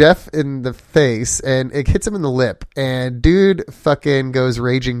shoots Jeff in the face, and it hits him in the lip, and dude fucking goes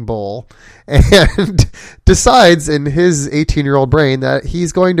raging bull and decides in his 18-year-old brain that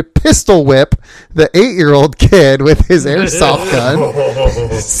he's going to pistol whip the 8-year-old kid with his airsoft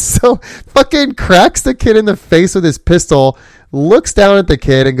gun. So fucking cracks the kid in the face with his pistol, looks down at the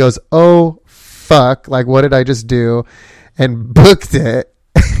kid and goes, "Oh fuck, like what did I just do?" and booked it.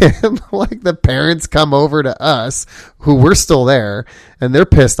 And like the parents come over to us, who were still there, and they're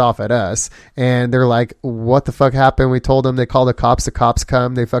pissed off at us, and they're like, "What the fuck happened?" We told them, they call the cops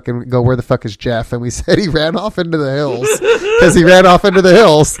come, they fucking go, "Where the fuck is Jeff?" And we said he ran off into the hills, because he ran off into the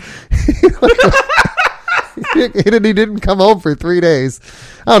hills. He didn't come home for 3 days.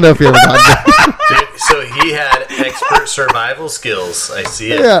 I don't know if he ever got Dude, so he had expert survival skills. I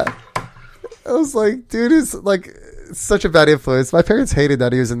see it. Yeah. I was like, dude is like such a bad influence. My parents hated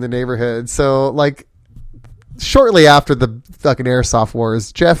that he was in the neighborhood. So like shortly after the fucking airsoft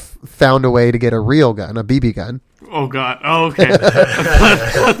wars, Jeff found a way to get a real gun, a BB gun. Oh god. Oh, okay.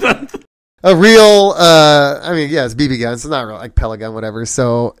 A real it's BB gun, so not real, like pellet gun, whatever.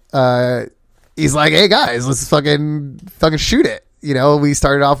 So he's like, "Hey guys, let's fucking shoot it." We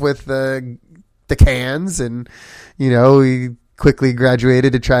started off with the cans, and we quickly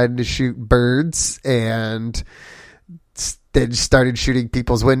graduated to trying to shoot birds, and then started shooting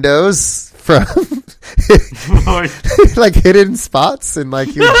people's windows from like hidden spots, and like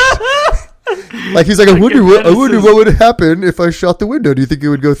he was he's like, I wonder what would happen if I shot the window. Do you think it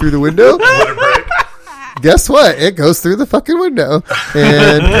would go through the window? Would it break? Guess what? It goes through the fucking window.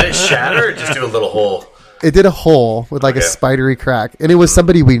 And did it shatter or just do a little hole? It did a hole with like a spidery crack, and it was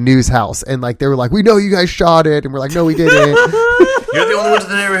somebody we knew's house, and like they were like, "We know you guys shot it," and we're like, "No, we didn't." You're the only ones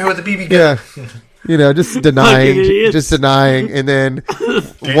in the neighborhood with a BB gun. Yeah. Just denying. And then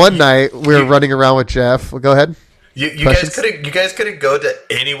one night we were running around with Jeff. Well, go ahead. You guys couldn't go to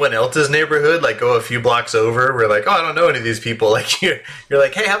anyone else's neighborhood, like go a few blocks over. We're like, "Oh, I don't know any of these people." Like you're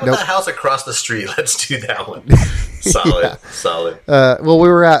like, "Hey, how about that house across the street? Let's do that one." Solid. Well, we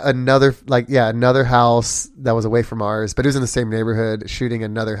were at another house that was away from ours, but it was in the same neighborhood, shooting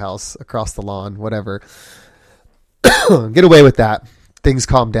another house across the lawn, whatever. Get away with that. Things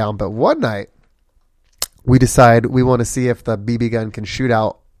calm down. But one night we decide we want to see if the BB gun can shoot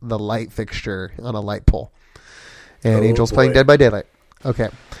out the light fixture on a light pole. And Angel's playing Dead by Daylight. Okay.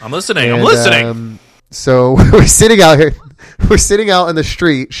 I'm listening. So we're sitting out here. We're sitting out in the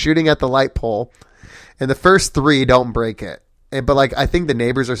street shooting at the light pole. And the first 3 don't break it. But like, I think the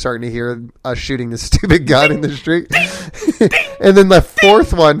neighbors are starting to hear us shooting this stupid gun in the street. And then the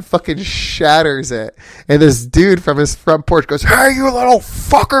 4th one fucking shatters it. And this dude from his front porch goes, "Hey, you little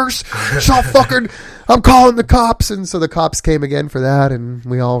fuckers. Stop fucking, I'm calling the cops." And so the cops came again for that, and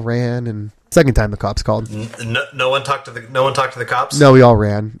we all ran. And second time the cops called. No one talked to the cops? No, we all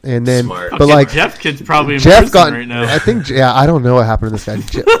ran. And then, Smart. but like, Jeff kid's probably in prison right now. I think, I don't know what happened to this guy.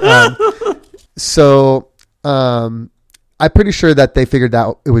 I'm pretty sure that they figured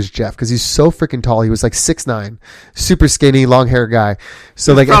out it was Jeff because he's so freaking tall. He was like 6'9", super skinny, long hair guy.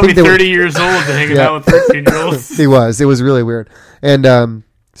 So like, probably I think 30 years old and hanging out with 13-year-olds. He was. It was really weird. And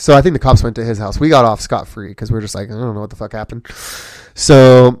so I think the cops went to his house. We got off scot-free because we were just like, I don't know what the fuck happened.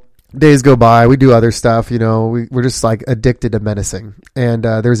 So days go by. We do other stuff. We're just like addicted to menacing. And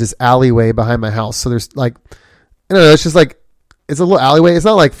there's this alleyway behind my house. So there's like, I don't know, it's just like, it's a little alleyway. It's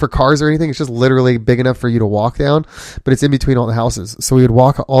not like for cars or anything. It's just literally big enough for you to walk down, but it's in between all the houses. So we would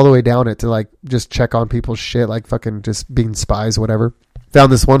walk all the way down it to like just check on people's shit, like fucking just being spies, whatever.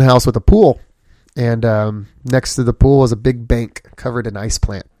 Found this one house with a pool, and next to the pool was a big bank covered in ice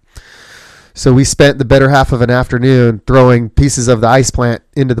plant. So we spent the better half of an afternoon throwing pieces of the ice plant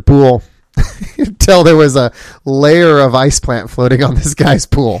into the pool until there was a layer of ice plant floating on this guy's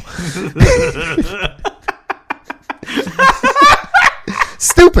pool.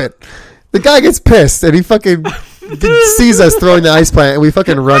 Stupid. The guy gets pissed and he fucking sees us throwing the ice plant, and we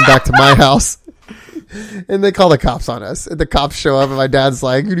fucking run back to my house. And they call the cops on us. And the cops show up, and my dad's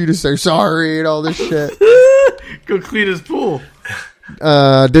like, "You need to say sorry," and all this shit. Go clean his pool.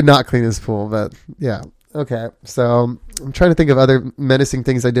 Did not clean his pool, but yeah. Okay. So I'm trying to think of other menacing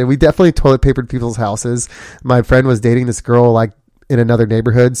things I did. We definitely toilet papered people's houses. My friend was dating this girl like in another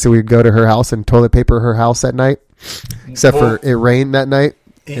neighborhood, so we'd go to her house and toilet paper her house at night. Except for it rained that night,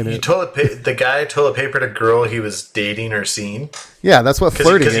 The guy toilet papered a girl he was dating or seeing? Yeah, that's what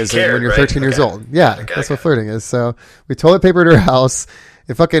flirting is cared, when you're right? 13 years old. Yeah, that's what flirting is. So we toilet papered her house.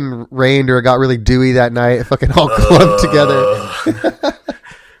 It fucking rained or it got really dewy that night. It fucking all clumped together.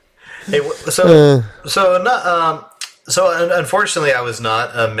 Hey, so unfortunately, I was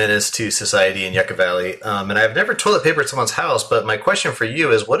not a menace to society in Yucca Valley, and I've never toilet papered someone's house. But my question for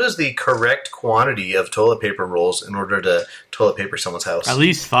you is, what is the correct quantity of toilet paper rolls in order to toilet paper someone's house? At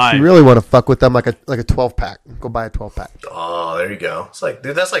least 5. You really want to fuck with them like a 12-pack. Go buy a 12-pack. Oh, there you go. It's like,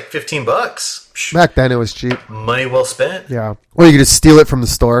 dude, that's like $15. Back then, it was cheap. Money well spent. Yeah. Or you could just steal it from the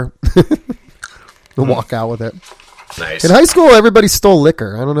store and walk out with it. Nice. In high school, everybody stole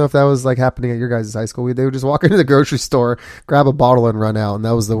liquor. I don't know if that was like happening at your guys' high school. They would just walk into the grocery store, grab a bottle, and run out, and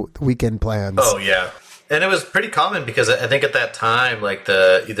that was the weekend plans. Oh yeah, and it was pretty common because I think at that time, like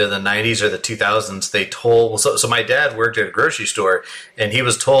either the 90s or the 2000s, they told. So my dad worked at a grocery store, and he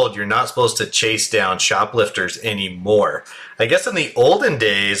was told you're not supposed to chase down shoplifters anymore. I guess in the olden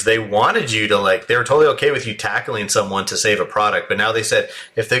days, they wanted you to they were totally okay with you tackling someone to save a product, but now they said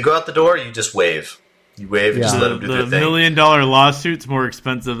if they go out the door, you just wave. You wave and just let them do their thing. The $1 million lawsuit's more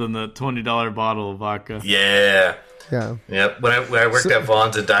expensive than the $20 bottle of vodka. Yeah. Yeah. Yep. When I worked at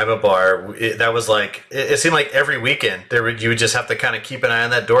Vaughn's and Diamond Bar, that was like it seemed like every weekend you would just have to kind of keep an eye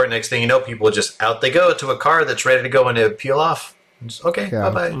on that door. Next thing you know, people just out they go to a car that's ready to go and to peel off. Just, okay, bye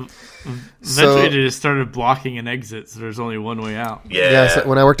bye. Eventually, they just started blocking an exit, so there's only one way out. Yeah. So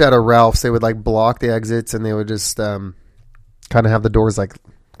when I worked at a Ralph's, they would block the exits and they would just kind of have the doors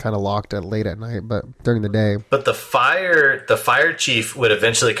kind of locked at late at night, but during the day. But the fire chief would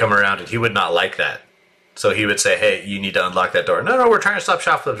eventually come around and he would not like that. So he would say, hey, you need to unlock that door. No, we're trying to stop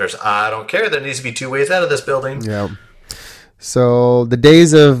shoplifters. I don't care. There needs to be 2 ways out of this building. Yeah. So the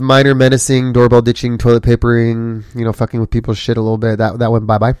days of minor menacing, doorbell ditching, toilet papering, fucking with people's shit a little bit, that went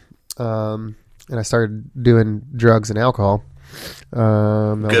bye-bye. And I started doing drugs and alcohol.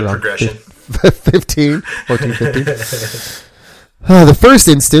 Good progression. 15. The first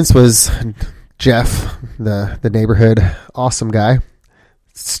instance was Jeff, the neighborhood awesome guy,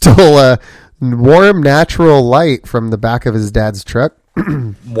 stole a warm natural light from the back of his dad's truck.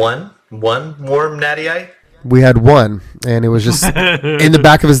 One warm natty eye? We had one, and it was just in the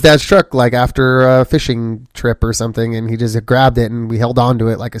back of his dad's truck, like after a fishing trip or something, and he just grabbed it, and we held on to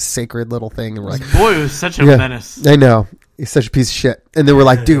it like a sacred little thing, and we're like, boy, it was such a menace. I know. He's such a piece of shit. And then we're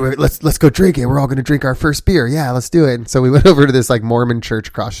like, dude, let's go drink it. We're all going to drink our first beer. Yeah, let's do it. And so we went over to this Mormon church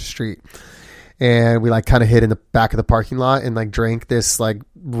across the street, and we kind of hid in the back of the parking lot and drank this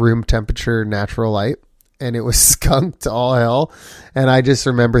room temperature natural light. And it was skunked to all hell. And I just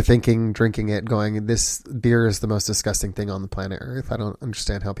remember drinking it, going, this beer is the most disgusting thing on the planet Earth. I don't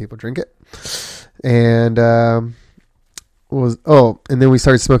understand how people drink it. And and then we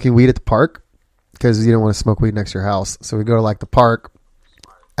started smoking weed at the park because you don't want to smoke weed next to your house. So we go to the park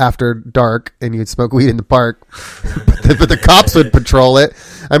after dark and you'd smoke weed in the park, but the cops would patrol it.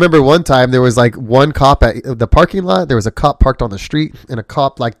 I remember one time there was one cop at the parking lot. There was a cop parked on the street and a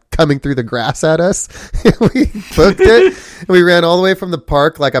cop coming through the grass at us. We booked it and we ran all the way from the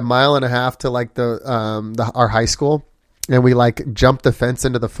park a mile and a half to our high school. And we jumped the fence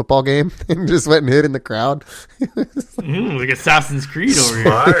into the football game and just went and hid in the crowd. Like Assassin's Creed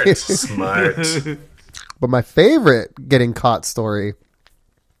over here. Smart. But my favorite getting caught story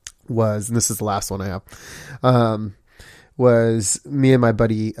was, and this is the last one I have, was me and my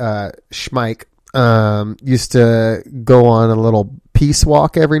buddy Schmike used to go on a little peace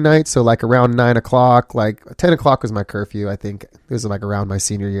walk every night. So around 9 o'clock, 10 o'clock was my curfew, I think. It was around my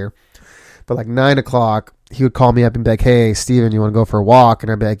senior year. But 9 o'clock, he would call me up and be like, hey, Steven, you want to go for a walk?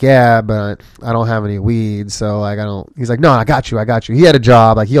 And I'd be like, yeah, but I don't have any weed. So I don't. He's like, no, I got you. He had a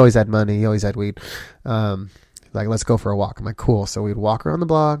job. He always had money. He always had weed. Let's go for a walk. I'm like, cool. So we'd walk around the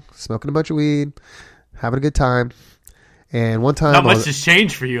block, smoking a bunch of weed, having a good time. And one time, not much has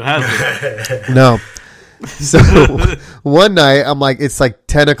changed for you, has it? No. So one night, I'm it's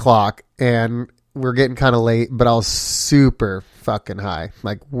 10 o'clock and we're getting kind of late, but I was super fucking high,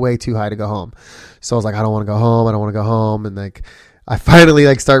 way too high to go home. So I was I don't want to go home. And I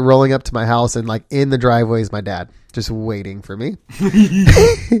finally start rolling up to my house, and in the driveway is my dad just waiting for me.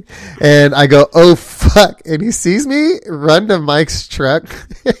 And I go, oh fuck. And he sees me run to Mike's truck,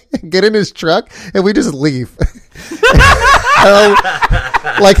 get in his truck, and we just leave. I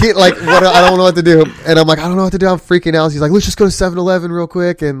don't know what to do. And I'm I don't know what to do. I'm freaking out. He's let's just go to 7-Eleven real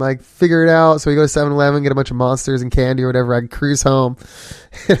quick and figure it out. So we go to 7-Eleven, get a bunch of monsters and candy or whatever. I cruise home.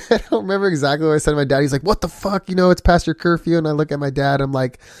 And I don't remember exactly what I said to my dad. He's what the fuck? It's past your curfew. And I look at my dad. I'm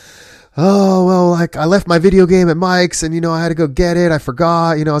oh, well, like I left my video game at Mike's and, I had to go get it. I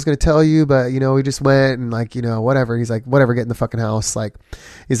forgot, I was going to tell you, but, we just went and like, whatever. He's like, whatever, get in the fucking house. Like,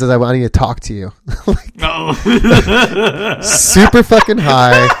 he says, I need to talk to you. Like, super fucking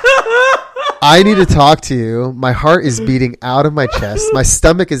high. I need to talk to you. My heart is beating out of my chest. My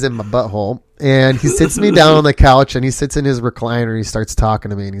stomach is in my butthole. And he sits me down on the couch and he sits in his recliner and he starts talking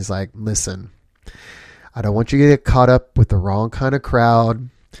to me and he's like, listen, I don't want you to get caught up with the wrong kind of crowd.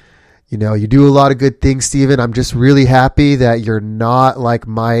 You do a lot of good things, Steven. I'm just really happy that you're not like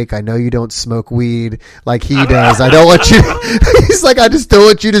Mike. I know you don't smoke weed like he does. I don't want you he's like, I just don't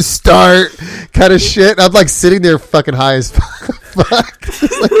want you to start kind of shit. I'm like sitting there fucking high as fuck.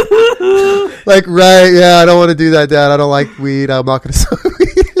 like, right, yeah, I don't want to do that, Dad. I don't like weed. I'm not going to smoke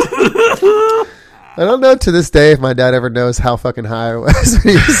weed. I don't know to this day if my dad ever knows how fucking high I was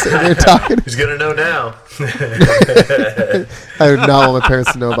when he was sitting there talking. He's going to know now. I would not want my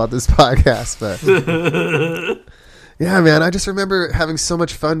parents to know about this podcast, but yeah, man, I just remember having so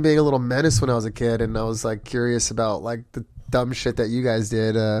much fun being a little menace when I was a kid, and I was like curious about like the dumb shit that you guys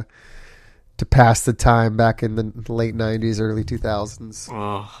did to pass the time back in the late 90s, early 2000s.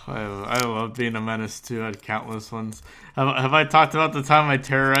 Oh, I love being a menace too. I had countless ones. Have I talked about the time I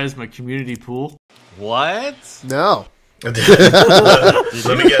terrorized my community pool? What? No. Let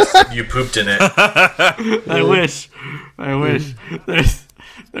me guess, you pooped in it. I wish.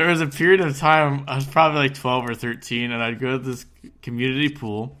 There was a period of time, I was probably like 12 or 13, and I'd go to this community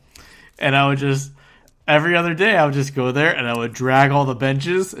pool, and I would just, every other day, I would just go there, and I would drag all the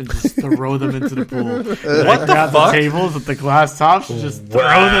benches and just throw them into the pool. What the grab fuck? The tables with the glass tops and just throw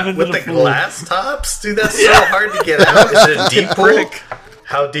them into with the the pool. glass tops? Dude, that's so hard to get out. Is it a deep pool?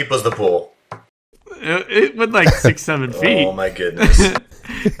 How deep was the pool? It went like 6-7 feet. Oh my goodness.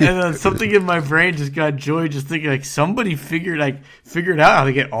 And then something in my brain just got joy just thinking like somebody figured out how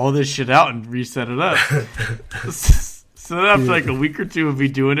to get all this shit out and reset it up. So then after like a week or two of me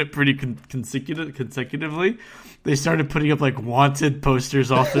doing it pretty consecutively, they started putting up like wanted posters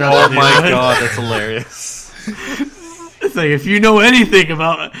all throughout Oh the my neighborhood. god, that's hilarious. It's like, if you know anything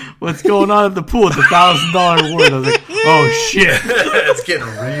about what's going on at the pool, it's $1,000 reward. I was like, oh shit. It's getting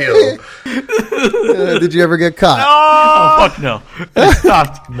real. Did you ever get caught? Oh fuck no. I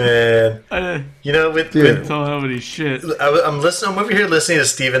stopped. Man. I With didn't tell nobody shit. I'm over here listening to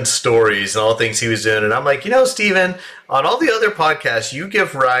Steven's stories and all the things he was doing, and I'm like, Steven, on all the other podcasts, you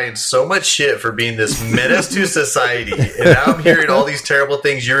give Ryan so much shit for being this menace to society, and now I'm hearing all these terrible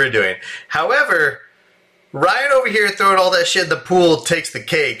things you're doing. However, Ryan over here throwing all that shit in the pool takes the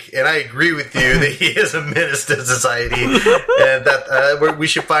cake, and I agree with you that he is a menace to society, and that we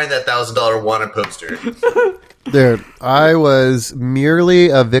should find that $1,000 wanted poster. Dude, I was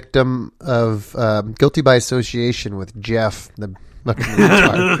merely a victim of guilty by association with Jeff, the fucking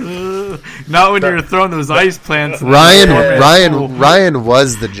retard. Not when you're throwing those ice plants. Ryan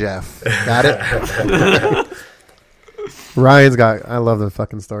was the Jeff. Got it? Ryan's got, I love the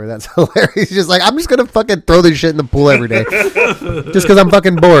fucking story. That's hilarious. He's just like, I'm just going to fucking throw this shit in the pool every day. Just because I'm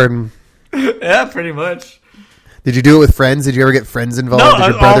fucking bored. Yeah, pretty much. Did you do it with friends? Did you ever get friends involved? No, Did I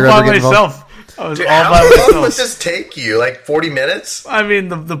your was brother all ever by get involved? myself. I was Dude, all how by long would myself. this take you? Like 40 minutes? I mean,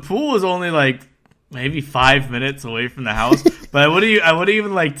 the pool was only like maybe 5 minutes away from the house, but I would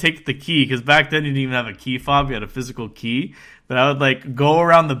even like take the key, because back then you didn't even have a key fob; you had a physical key. But I would like go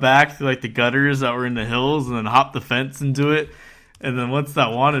around the back through like the gutters that were in the hills, and then hop the fence and do it. And then once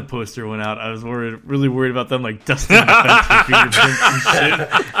that wanted poster went out, I was really worried about them like dusting the fence with fingerprints and shit.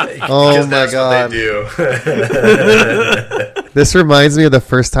 Oh my That's god! what they do. This reminds me of the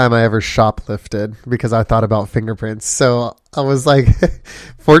first time I ever shoplifted because I thought about fingerprints. So I was like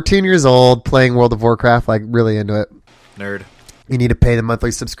 14 years old playing World of Warcraft, like really into it. Nerd. You need to pay the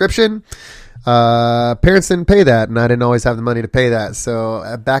monthly subscription. Parents didn't pay that, and I didn't always have the money to pay that.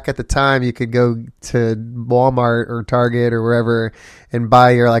 So back at the time, you could go to Walmart or Target or wherever and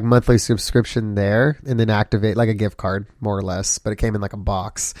buy your like monthly subscription there, and then activate like a gift card, more or less. But it came in like a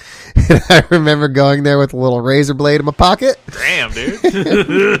box. And I remember going there with a little razor blade in my pocket. Damn, dude.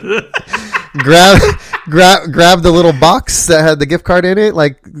 grab the little box that had the gift card in it,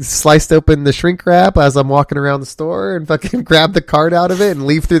 like sliced open the shrink wrap as I'm walking around the store, and fucking grab the card out of it and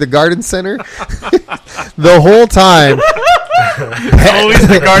leave through the garden center. The whole time. Always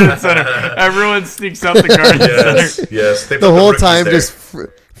the garden center. Everyone sneaks out the garden center. Yes. They put The whole rookies time there. just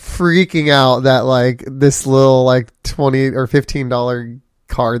freaking out that like this little like $20 or $15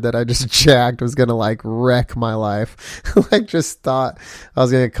 card that I just jacked was gonna like wreck my life. Like just thought I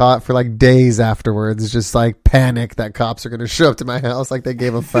was gonna get caught for like days afterwards. Just like panic that cops are gonna show up to my house like they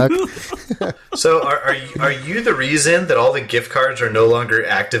gave a fuck. So are you the reason that all the gift cards are no longer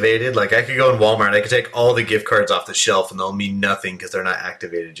activated? Like I could go in Walmart and I could take all the gift cards off the shelf and they'll mean nothing because they're not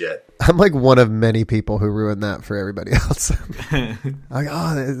activated yet. I'm like one of many people who ruined that for everybody else. Like,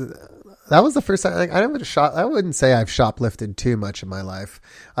 oh, that was the first time. Like, I wouldn't say I've shoplifted too much in my life.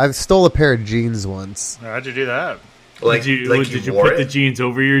 I've stole a pair of jeans once. How'd you do that? Did you put the jeans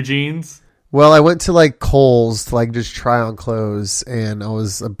over your jeans? Well, I went to like Kohl's to like just try on clothes, and I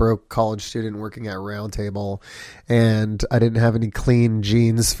was a broke college student working at Round Table, and I didn't have any clean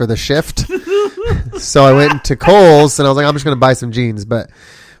jeans for the shift. So I went to Kohl's and I was like, I'm just going to buy some jeans, but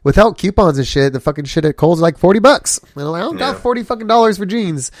without coupons and shit, the fucking shit at Kohl's is like $40. And I'm like, I don't got $40 fucking dollars for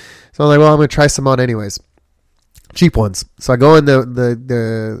jeans. So I'm like, well, I'm going to try some on anyways. Cheap ones. So I go in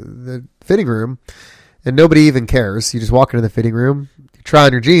the fitting room and nobody even cares. You just walk into the fitting room, you try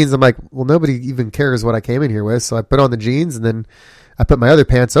on your jeans. I'm like, well, nobody even cares what I came in here with. So I put on the jeans and then I put my other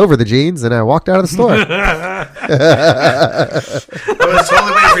pants over the jeans and I walked out of the store. I was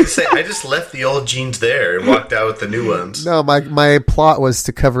totally waiting for you to say, I just left the old jeans there and walked out with the new ones. No, my plot was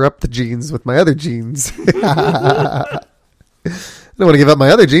to cover up the jeans with my other jeans. I don't want to give up my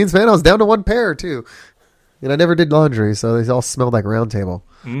other jeans, man. I was down to one pair, too. And I never did laundry, so they all smelled like Round Table.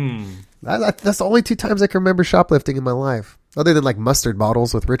 That's the only 2 times I can remember shoplifting in my life. Other than, like, mustard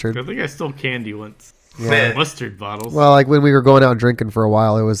bottles with Richard. I think I stole candy once. Yeah. Mustard bottles. Well, like, when we were going out drinking for a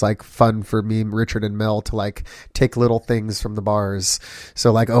while, it was, like, fun for me, Richard, and Mel to, like, take little things from the bars.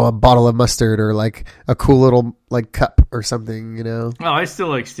 So, like, a bottle of mustard or, like, a cool little, like, cup or something, you know? Oh, I still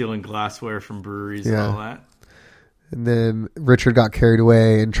like stealing glassware from breweries and all that. And then Richard got carried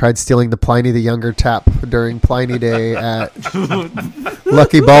away and tried stealing the Pliny the Younger tap during Pliny Day at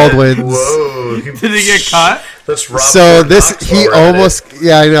Lucky Baldwin's. Whoa. Did he get caught? Let's rob So he almost,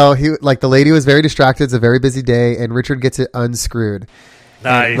 I know. He like the lady was very distracted. It's a very busy day, and Richard gets it unscrewed.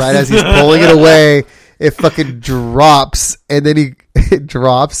 Nice. Right as he's pulling it away, it fucking drops, and then it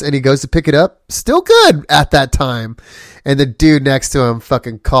drops, and he goes to pick it up. Still good at that time, and the dude next to him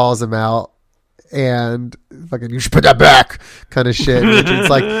fucking calls him out. And fucking, you should put that back, kind of shit. And Richard's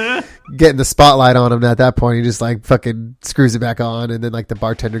like getting the spotlight on him at that point. He just like fucking screws it back on, and then like the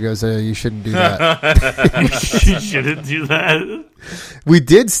bartender goes, "You shouldn't do that. You shouldn't do that." We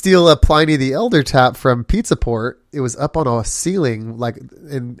did steal a Pliny the Elder tap from Pizza Port. It was up on a ceiling, like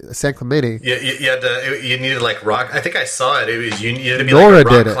in San Clemente. Yeah, you needed like rock. I think I saw it. It was you had to be Nora like a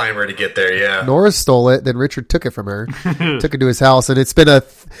rock did it. climber to get there. Yeah, Nora stole it. Then Richard took it from her, took it to his house, and it's been a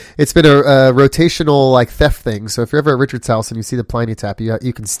rotational like theft thing. So if you're ever at Richard's house and you see the Pliny tap,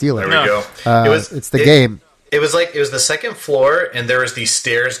 you can steal it. there we go. It's the game. It was the second floor, and there was these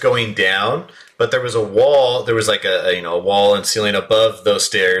stairs going down. But there was a wall. There was like a wall and ceiling above those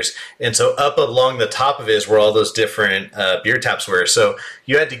stairs, and so up along the top of it is where all those different beer taps were. So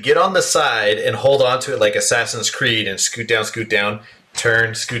you had to get on the side and hold on to it like Assassin's Creed, and scoot down,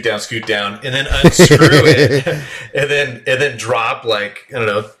 turn, scoot down, and then unscrew it, and then drop like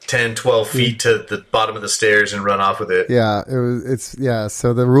 10, 12 feet to the bottom of the stairs and run off with it. Yeah,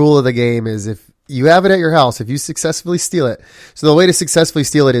 So the rule of the game is if you have it at your house, if you successfully steal it. So the way to successfully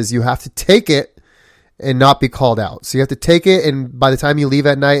steal it is you have to take it and not be called out. So you have to take it, and by the time you leave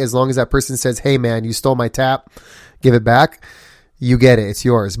at night, as long as that person says, "Hey man, you stole my tap, give it back," you get it. It's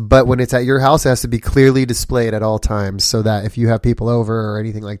yours. But when it's at your house, it has to be clearly displayed at all times so that if you have people over or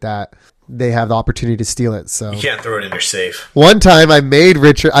anything like that, they have the opportunity to steal it. So you can't throw it in your safe. One time I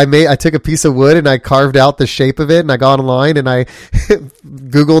took a piece of wood and I carved out the shape of it, and I got online and I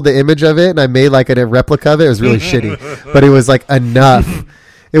Googled the image of it, and I made like a replica of it. It was really shitty, but it was like enough.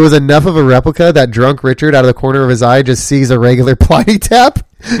 It was enough of a replica that drunk Richard out of the corner of his eye just sees a regular Pliny tap.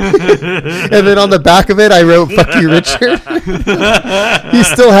 And then on the back of it, I wrote, "Fuck you, Richard." He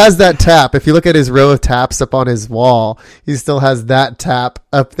still has that tap. If you look at his row of taps up on his wall, he still has that tap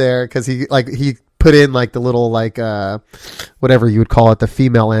up there because he put in like the little like whatever you would call it, the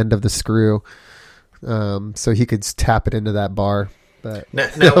female end of the screw, so he could tap it into that bar. But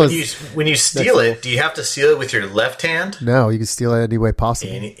now when you steal it, do you have to steal it with your left hand? No, you can steal it any way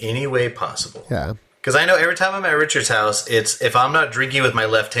possible. Any way possible. Yeah. Because I know every time I'm at Richard's house, it's if I'm not drinking with my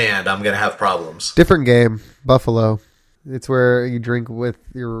left hand, I'm going to have problems. Different game. Buffalo. It's where you drink with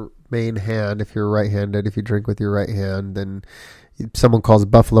your main hand if you're right-handed. If you drink with your right hand, then someone calls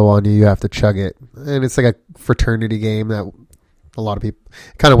Buffalo on you, you have to chug it. And it's like a fraternity game that a lot of people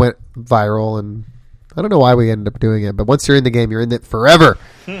kind of went viral, and I don't know why we ended up doing it, but once you're in the game, you're in it forever.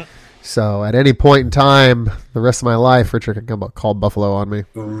 So at any point in time, the rest of my life, Richard can come call Buffalo on me.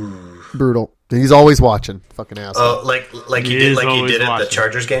 Ooh. Brutal. He's always watching. Fucking asshole. Oh, like you did at the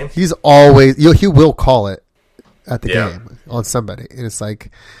Chargers game. He's always he will call it at the game on somebody, and it's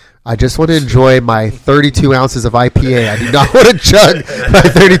like, I just want to enjoy my 32 ounces of IPA. I do not want to chug my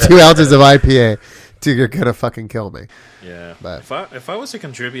 32 ounces of IPA. Dude, you're gonna fucking kill me. Yeah. But If I was to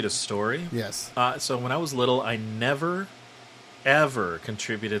contribute a story, yes. So when I was little, I never, ever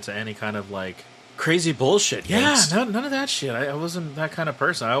contributed to any kind of like crazy bullshit. Yeah, none of that shit. I wasn't that kind of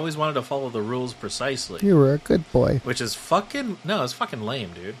person. I always wanted to follow the rules precisely. You were a good boy. Which is fucking it's fucking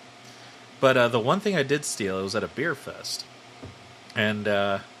lame, dude. But the one thing I did steal, it was at a beer fest, and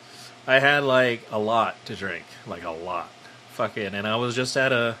I had like a lot to drink, like a lot, fucking, and I was just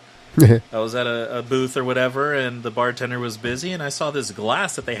at a booth or whatever, and the bartender was busy, and I saw this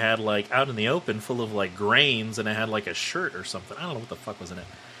glass that they had like out in the open, full of like grains, and it had like a shirt or something. I don't know what the fuck was in it,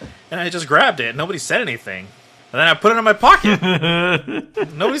 and I just grabbed it. And nobody said anything, and then I put it in my pocket.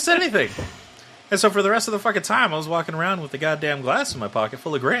 Nobody said anything, and so for the rest of the fucking time, I was walking around with the goddamn glass in my pocket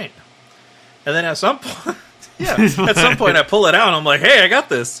full of grain. And then at some point, I pull it out, and I'm like, "Hey, I got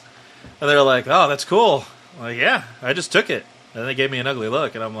this," and they're like, "Oh, that's cool." I'm like, yeah, I just took it. And they gave me an ugly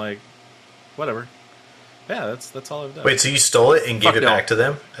look, and I'm like, whatever. Yeah, that's all I've done. Wait, so you stole it and gave it back to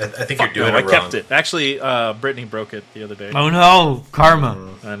them? I think you're doing it wrong. I kept it. Actually, Brittany broke it the other day. Oh no,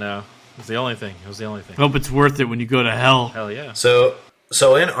 karma. I know. It was the only thing. Hope it's worth it when you go to hell. Hell yeah. So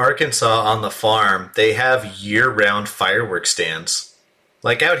in Arkansas on the farm, they have year-round fireworks stands.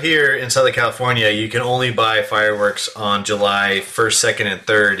 Like out here in Southern California, you can only buy fireworks on July 1st, 2nd, and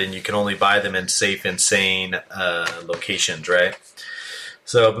 3rd, and you can only buy them in safe and sane locations, right?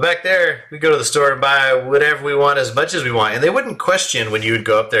 So, but back there, we go to the store and buy whatever we want as much as we want. And they wouldn't question when you would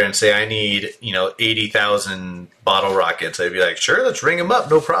go up there and say, I need, 80,000 bottle rockets. I'd be like, sure, let's ring them up,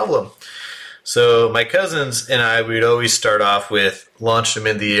 no problem. So my cousins and I, we'd always start off with launch them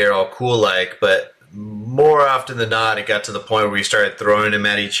in the air all cool like, but more often than not, it got to the point where we started throwing them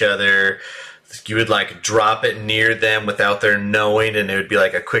at each other. You would like drop it near them without their knowing, and it would be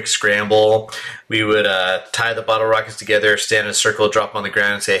like a quick scramble. We would tie the bottle rockets together, stand in a circle, drop them on the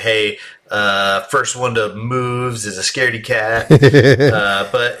ground, and say, "Hey, first one to moves is a scaredy cat."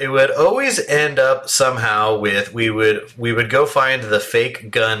 But it would always end up somehow with we would go find the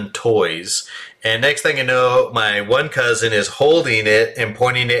fake gun toys. And next thing you know, my one cousin is holding it and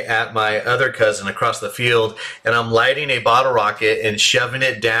pointing it at my other cousin across the field, and I'm lighting a bottle rocket and shoving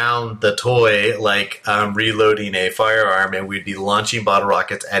it down the toy like I'm reloading a firearm, and we'd be launching bottle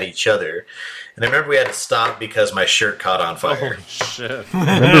rockets at each other. And I remember we had to stop because my shirt caught on fire. Oh, shit.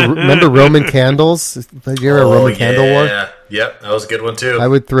 remember Roman candles? Did you ever Roman candle war? Yeah. Yep, that was a good one too. I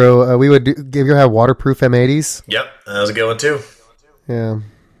would throw, we would give you have waterproof M80s? Yep, that was a good one too. Yeah.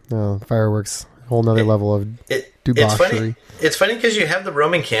 No, fireworks. Whole nother level of debauchery. It's funny because you have the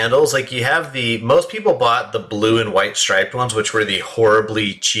Roman candles, like you have most people bought the blue and white striped ones, which were the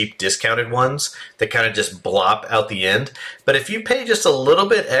horribly cheap discounted ones that kind of just blop out the end. But if you pay just a little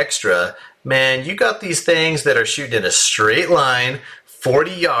bit extra, man, you got these things that are shooting in a straight line,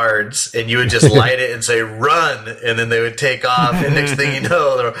 40 yards, and you would just light it and say, run, and then they would take off, and next thing you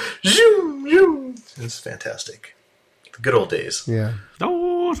know, they're zoom, zoom. It's fantastic. The good old days. Yeah.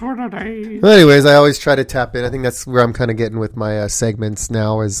 Those were the days. Well, anyways, I always try to tap in. I think that's where I'm kind of getting with my segments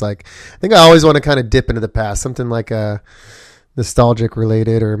now is like, I think I always want to kind of dip into the past, something like nostalgic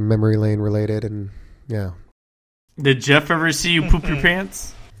related or memory lane related, and yeah. Did Jeff ever see you poop your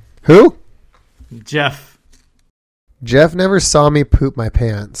pants? Who? Jeff. Jeff never saw me poop my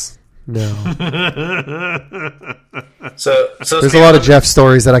pants. No. So there's a lot of Jeff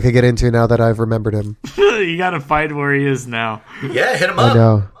stories that I could get into now that I've remembered him. You gotta find where he is now. Yeah, hit him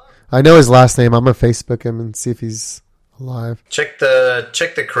up. I know his last name. I'm gonna Facebook him and see if he's alive. Check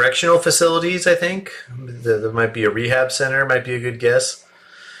the correctional facilities. I think there might be a rehab center. Might be a good guess.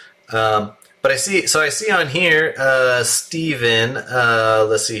 But I see on here, Steven,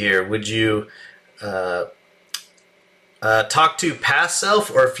 let's see here. Would you talk to past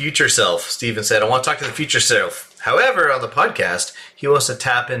self or future self? Steven said, I want to talk to the future self. However, on the podcast, he wants to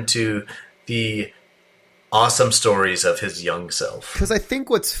tap into the awesome stories of his young self. Because I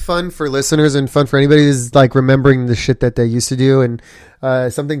think what's fun for listeners and fun for anybody is like remembering the shit that they used to do. And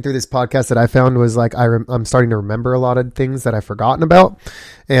something through this podcast that I found was like I'm starting to remember a lot of things that I've forgotten about.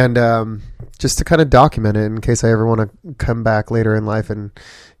 And just to kind of document it in case I ever want to come back later in life and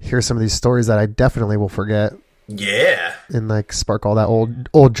hear some of these stories that I definitely will forget. Yeah. And like spark all that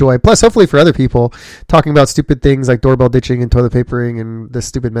old joy. Plus, hopefully for other people, talking about stupid things like doorbell ditching and toilet papering and the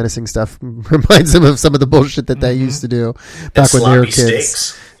stupid menacing stuff reminds them of some of the bullshit that they used to do back when they were kids.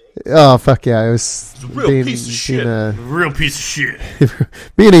 Steaks. Oh, fuck yeah. It was a real piece of shit. Real piece of shit.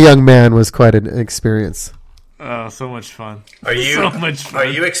 Being a young man was quite an experience. Oh, so much fun. Are you so much fun. Are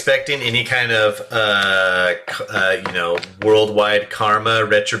you expecting any kind of worldwide karma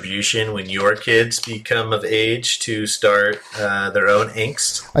retribution when your kids become of age to start their own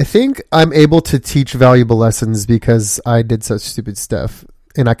angst? I think I'm able to teach valuable lessons because I did such stupid stuff,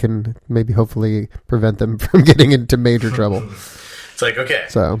 and I can maybe hopefully prevent them from getting into major trouble. It's like, okay,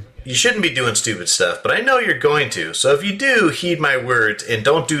 So you shouldn't be doing stupid stuff, but I know you're going to. So if you do, heed my words and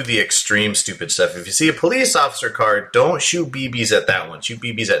don't do the extreme stupid stuff. If you see a police officer car, don't shoot BBs at that one. Shoot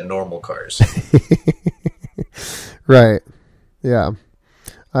BBs at normal cars. right, yeah.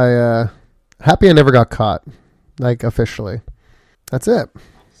 I happy I never got caught, like officially. That's it.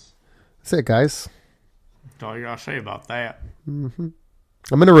 That's it, guys. That's all you gotta say about that. I'm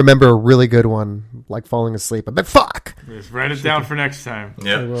gonna remember a really good one, like falling asleep. I bet fuck. Just write it down for next time. I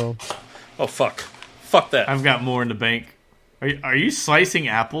Yeah. will. Oh, fuck. Fuck that. I've got more in the bank. Are you slicing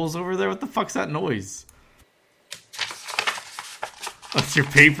apples over there? What the fuck's that noise? That's your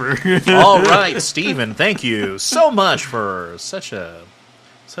paper. All right, Steven, thank you so much for such a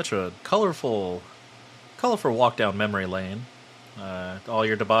colorful walk down memory lane. All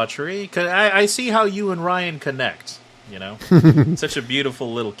your debauchery. I see how you and Ryan connect. You know, such a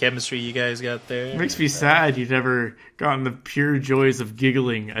beautiful little chemistry you guys got there. It makes me sad you've never gotten the pure joys of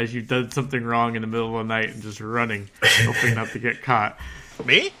giggling as you've done something wrong in the middle of the night and just running, hoping not to get caught.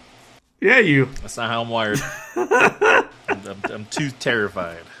 Me? Yeah, you. That's not how I'm wired. I'm too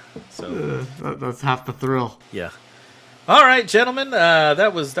terrified. So That's half the thrill. yeah. All right, gentlemen.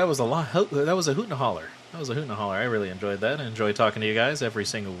 That was a lot. That was a hoot and a holler. I really enjoyed that. I enjoy talking to you guys every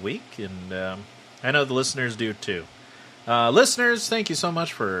single week, and I know the listeners do too. Listeners, thank you so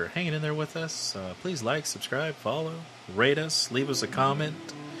much for hanging in there with us. Please like, subscribe, follow, rate us, leave us a comment,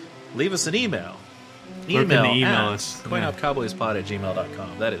 leave us an email. Where can they email at us?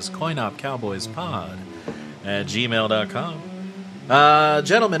 CoinOpCowboysPod@gmail.com. That is CoinOpCowboysPod@gmail.com.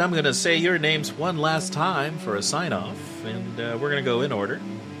 Gentlemen, I'm going to say your names one last time for a sign-off, and we're going to go in order.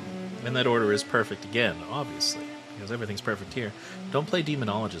 And that order is perfect again, obviously, because everything's perfect here. Don't play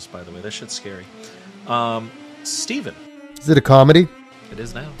Demonologist, by the way. That shit's scary. Steven. Is it a comedy? It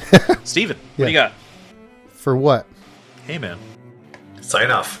is now. Steven, what do you got? For what? Hey, man.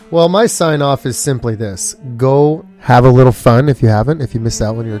 Sign off. Well, my sign off is simply this. Go have a little fun if you haven't. If you missed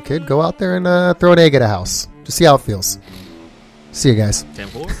out when you were a kid, go out there and throw an egg at a house. Just see how it feels. See you guys.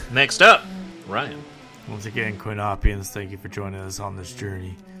 10-4. Next up, Ryan. Once again, CoinOp-ians, thank you for joining us on this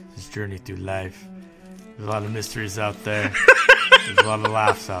journey through life. There's a lot of mysteries out there. There's a lot of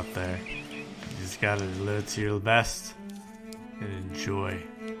laughs out there. You just gotta live to your best and enjoy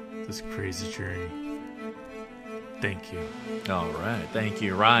this crazy journey. Thank you. All right. Thank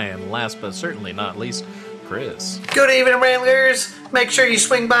you, Ryan. Last but certainly not least, Chris. Good evening, Ramblers. Make sure you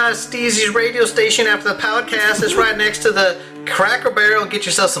swing by Steezy's radio station after the podcast. It's right next to the Cracker Barrel, and get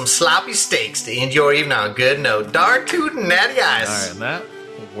yourself some sloppy steaks to end your evening on a good note. Dark toot and natty ice. All right, and that,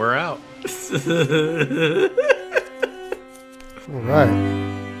 we're out. All right.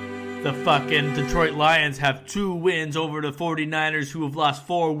 The fucking Detroit Lions have 2 wins over the 49ers, who have lost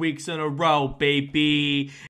 4 weeks in a row, baby.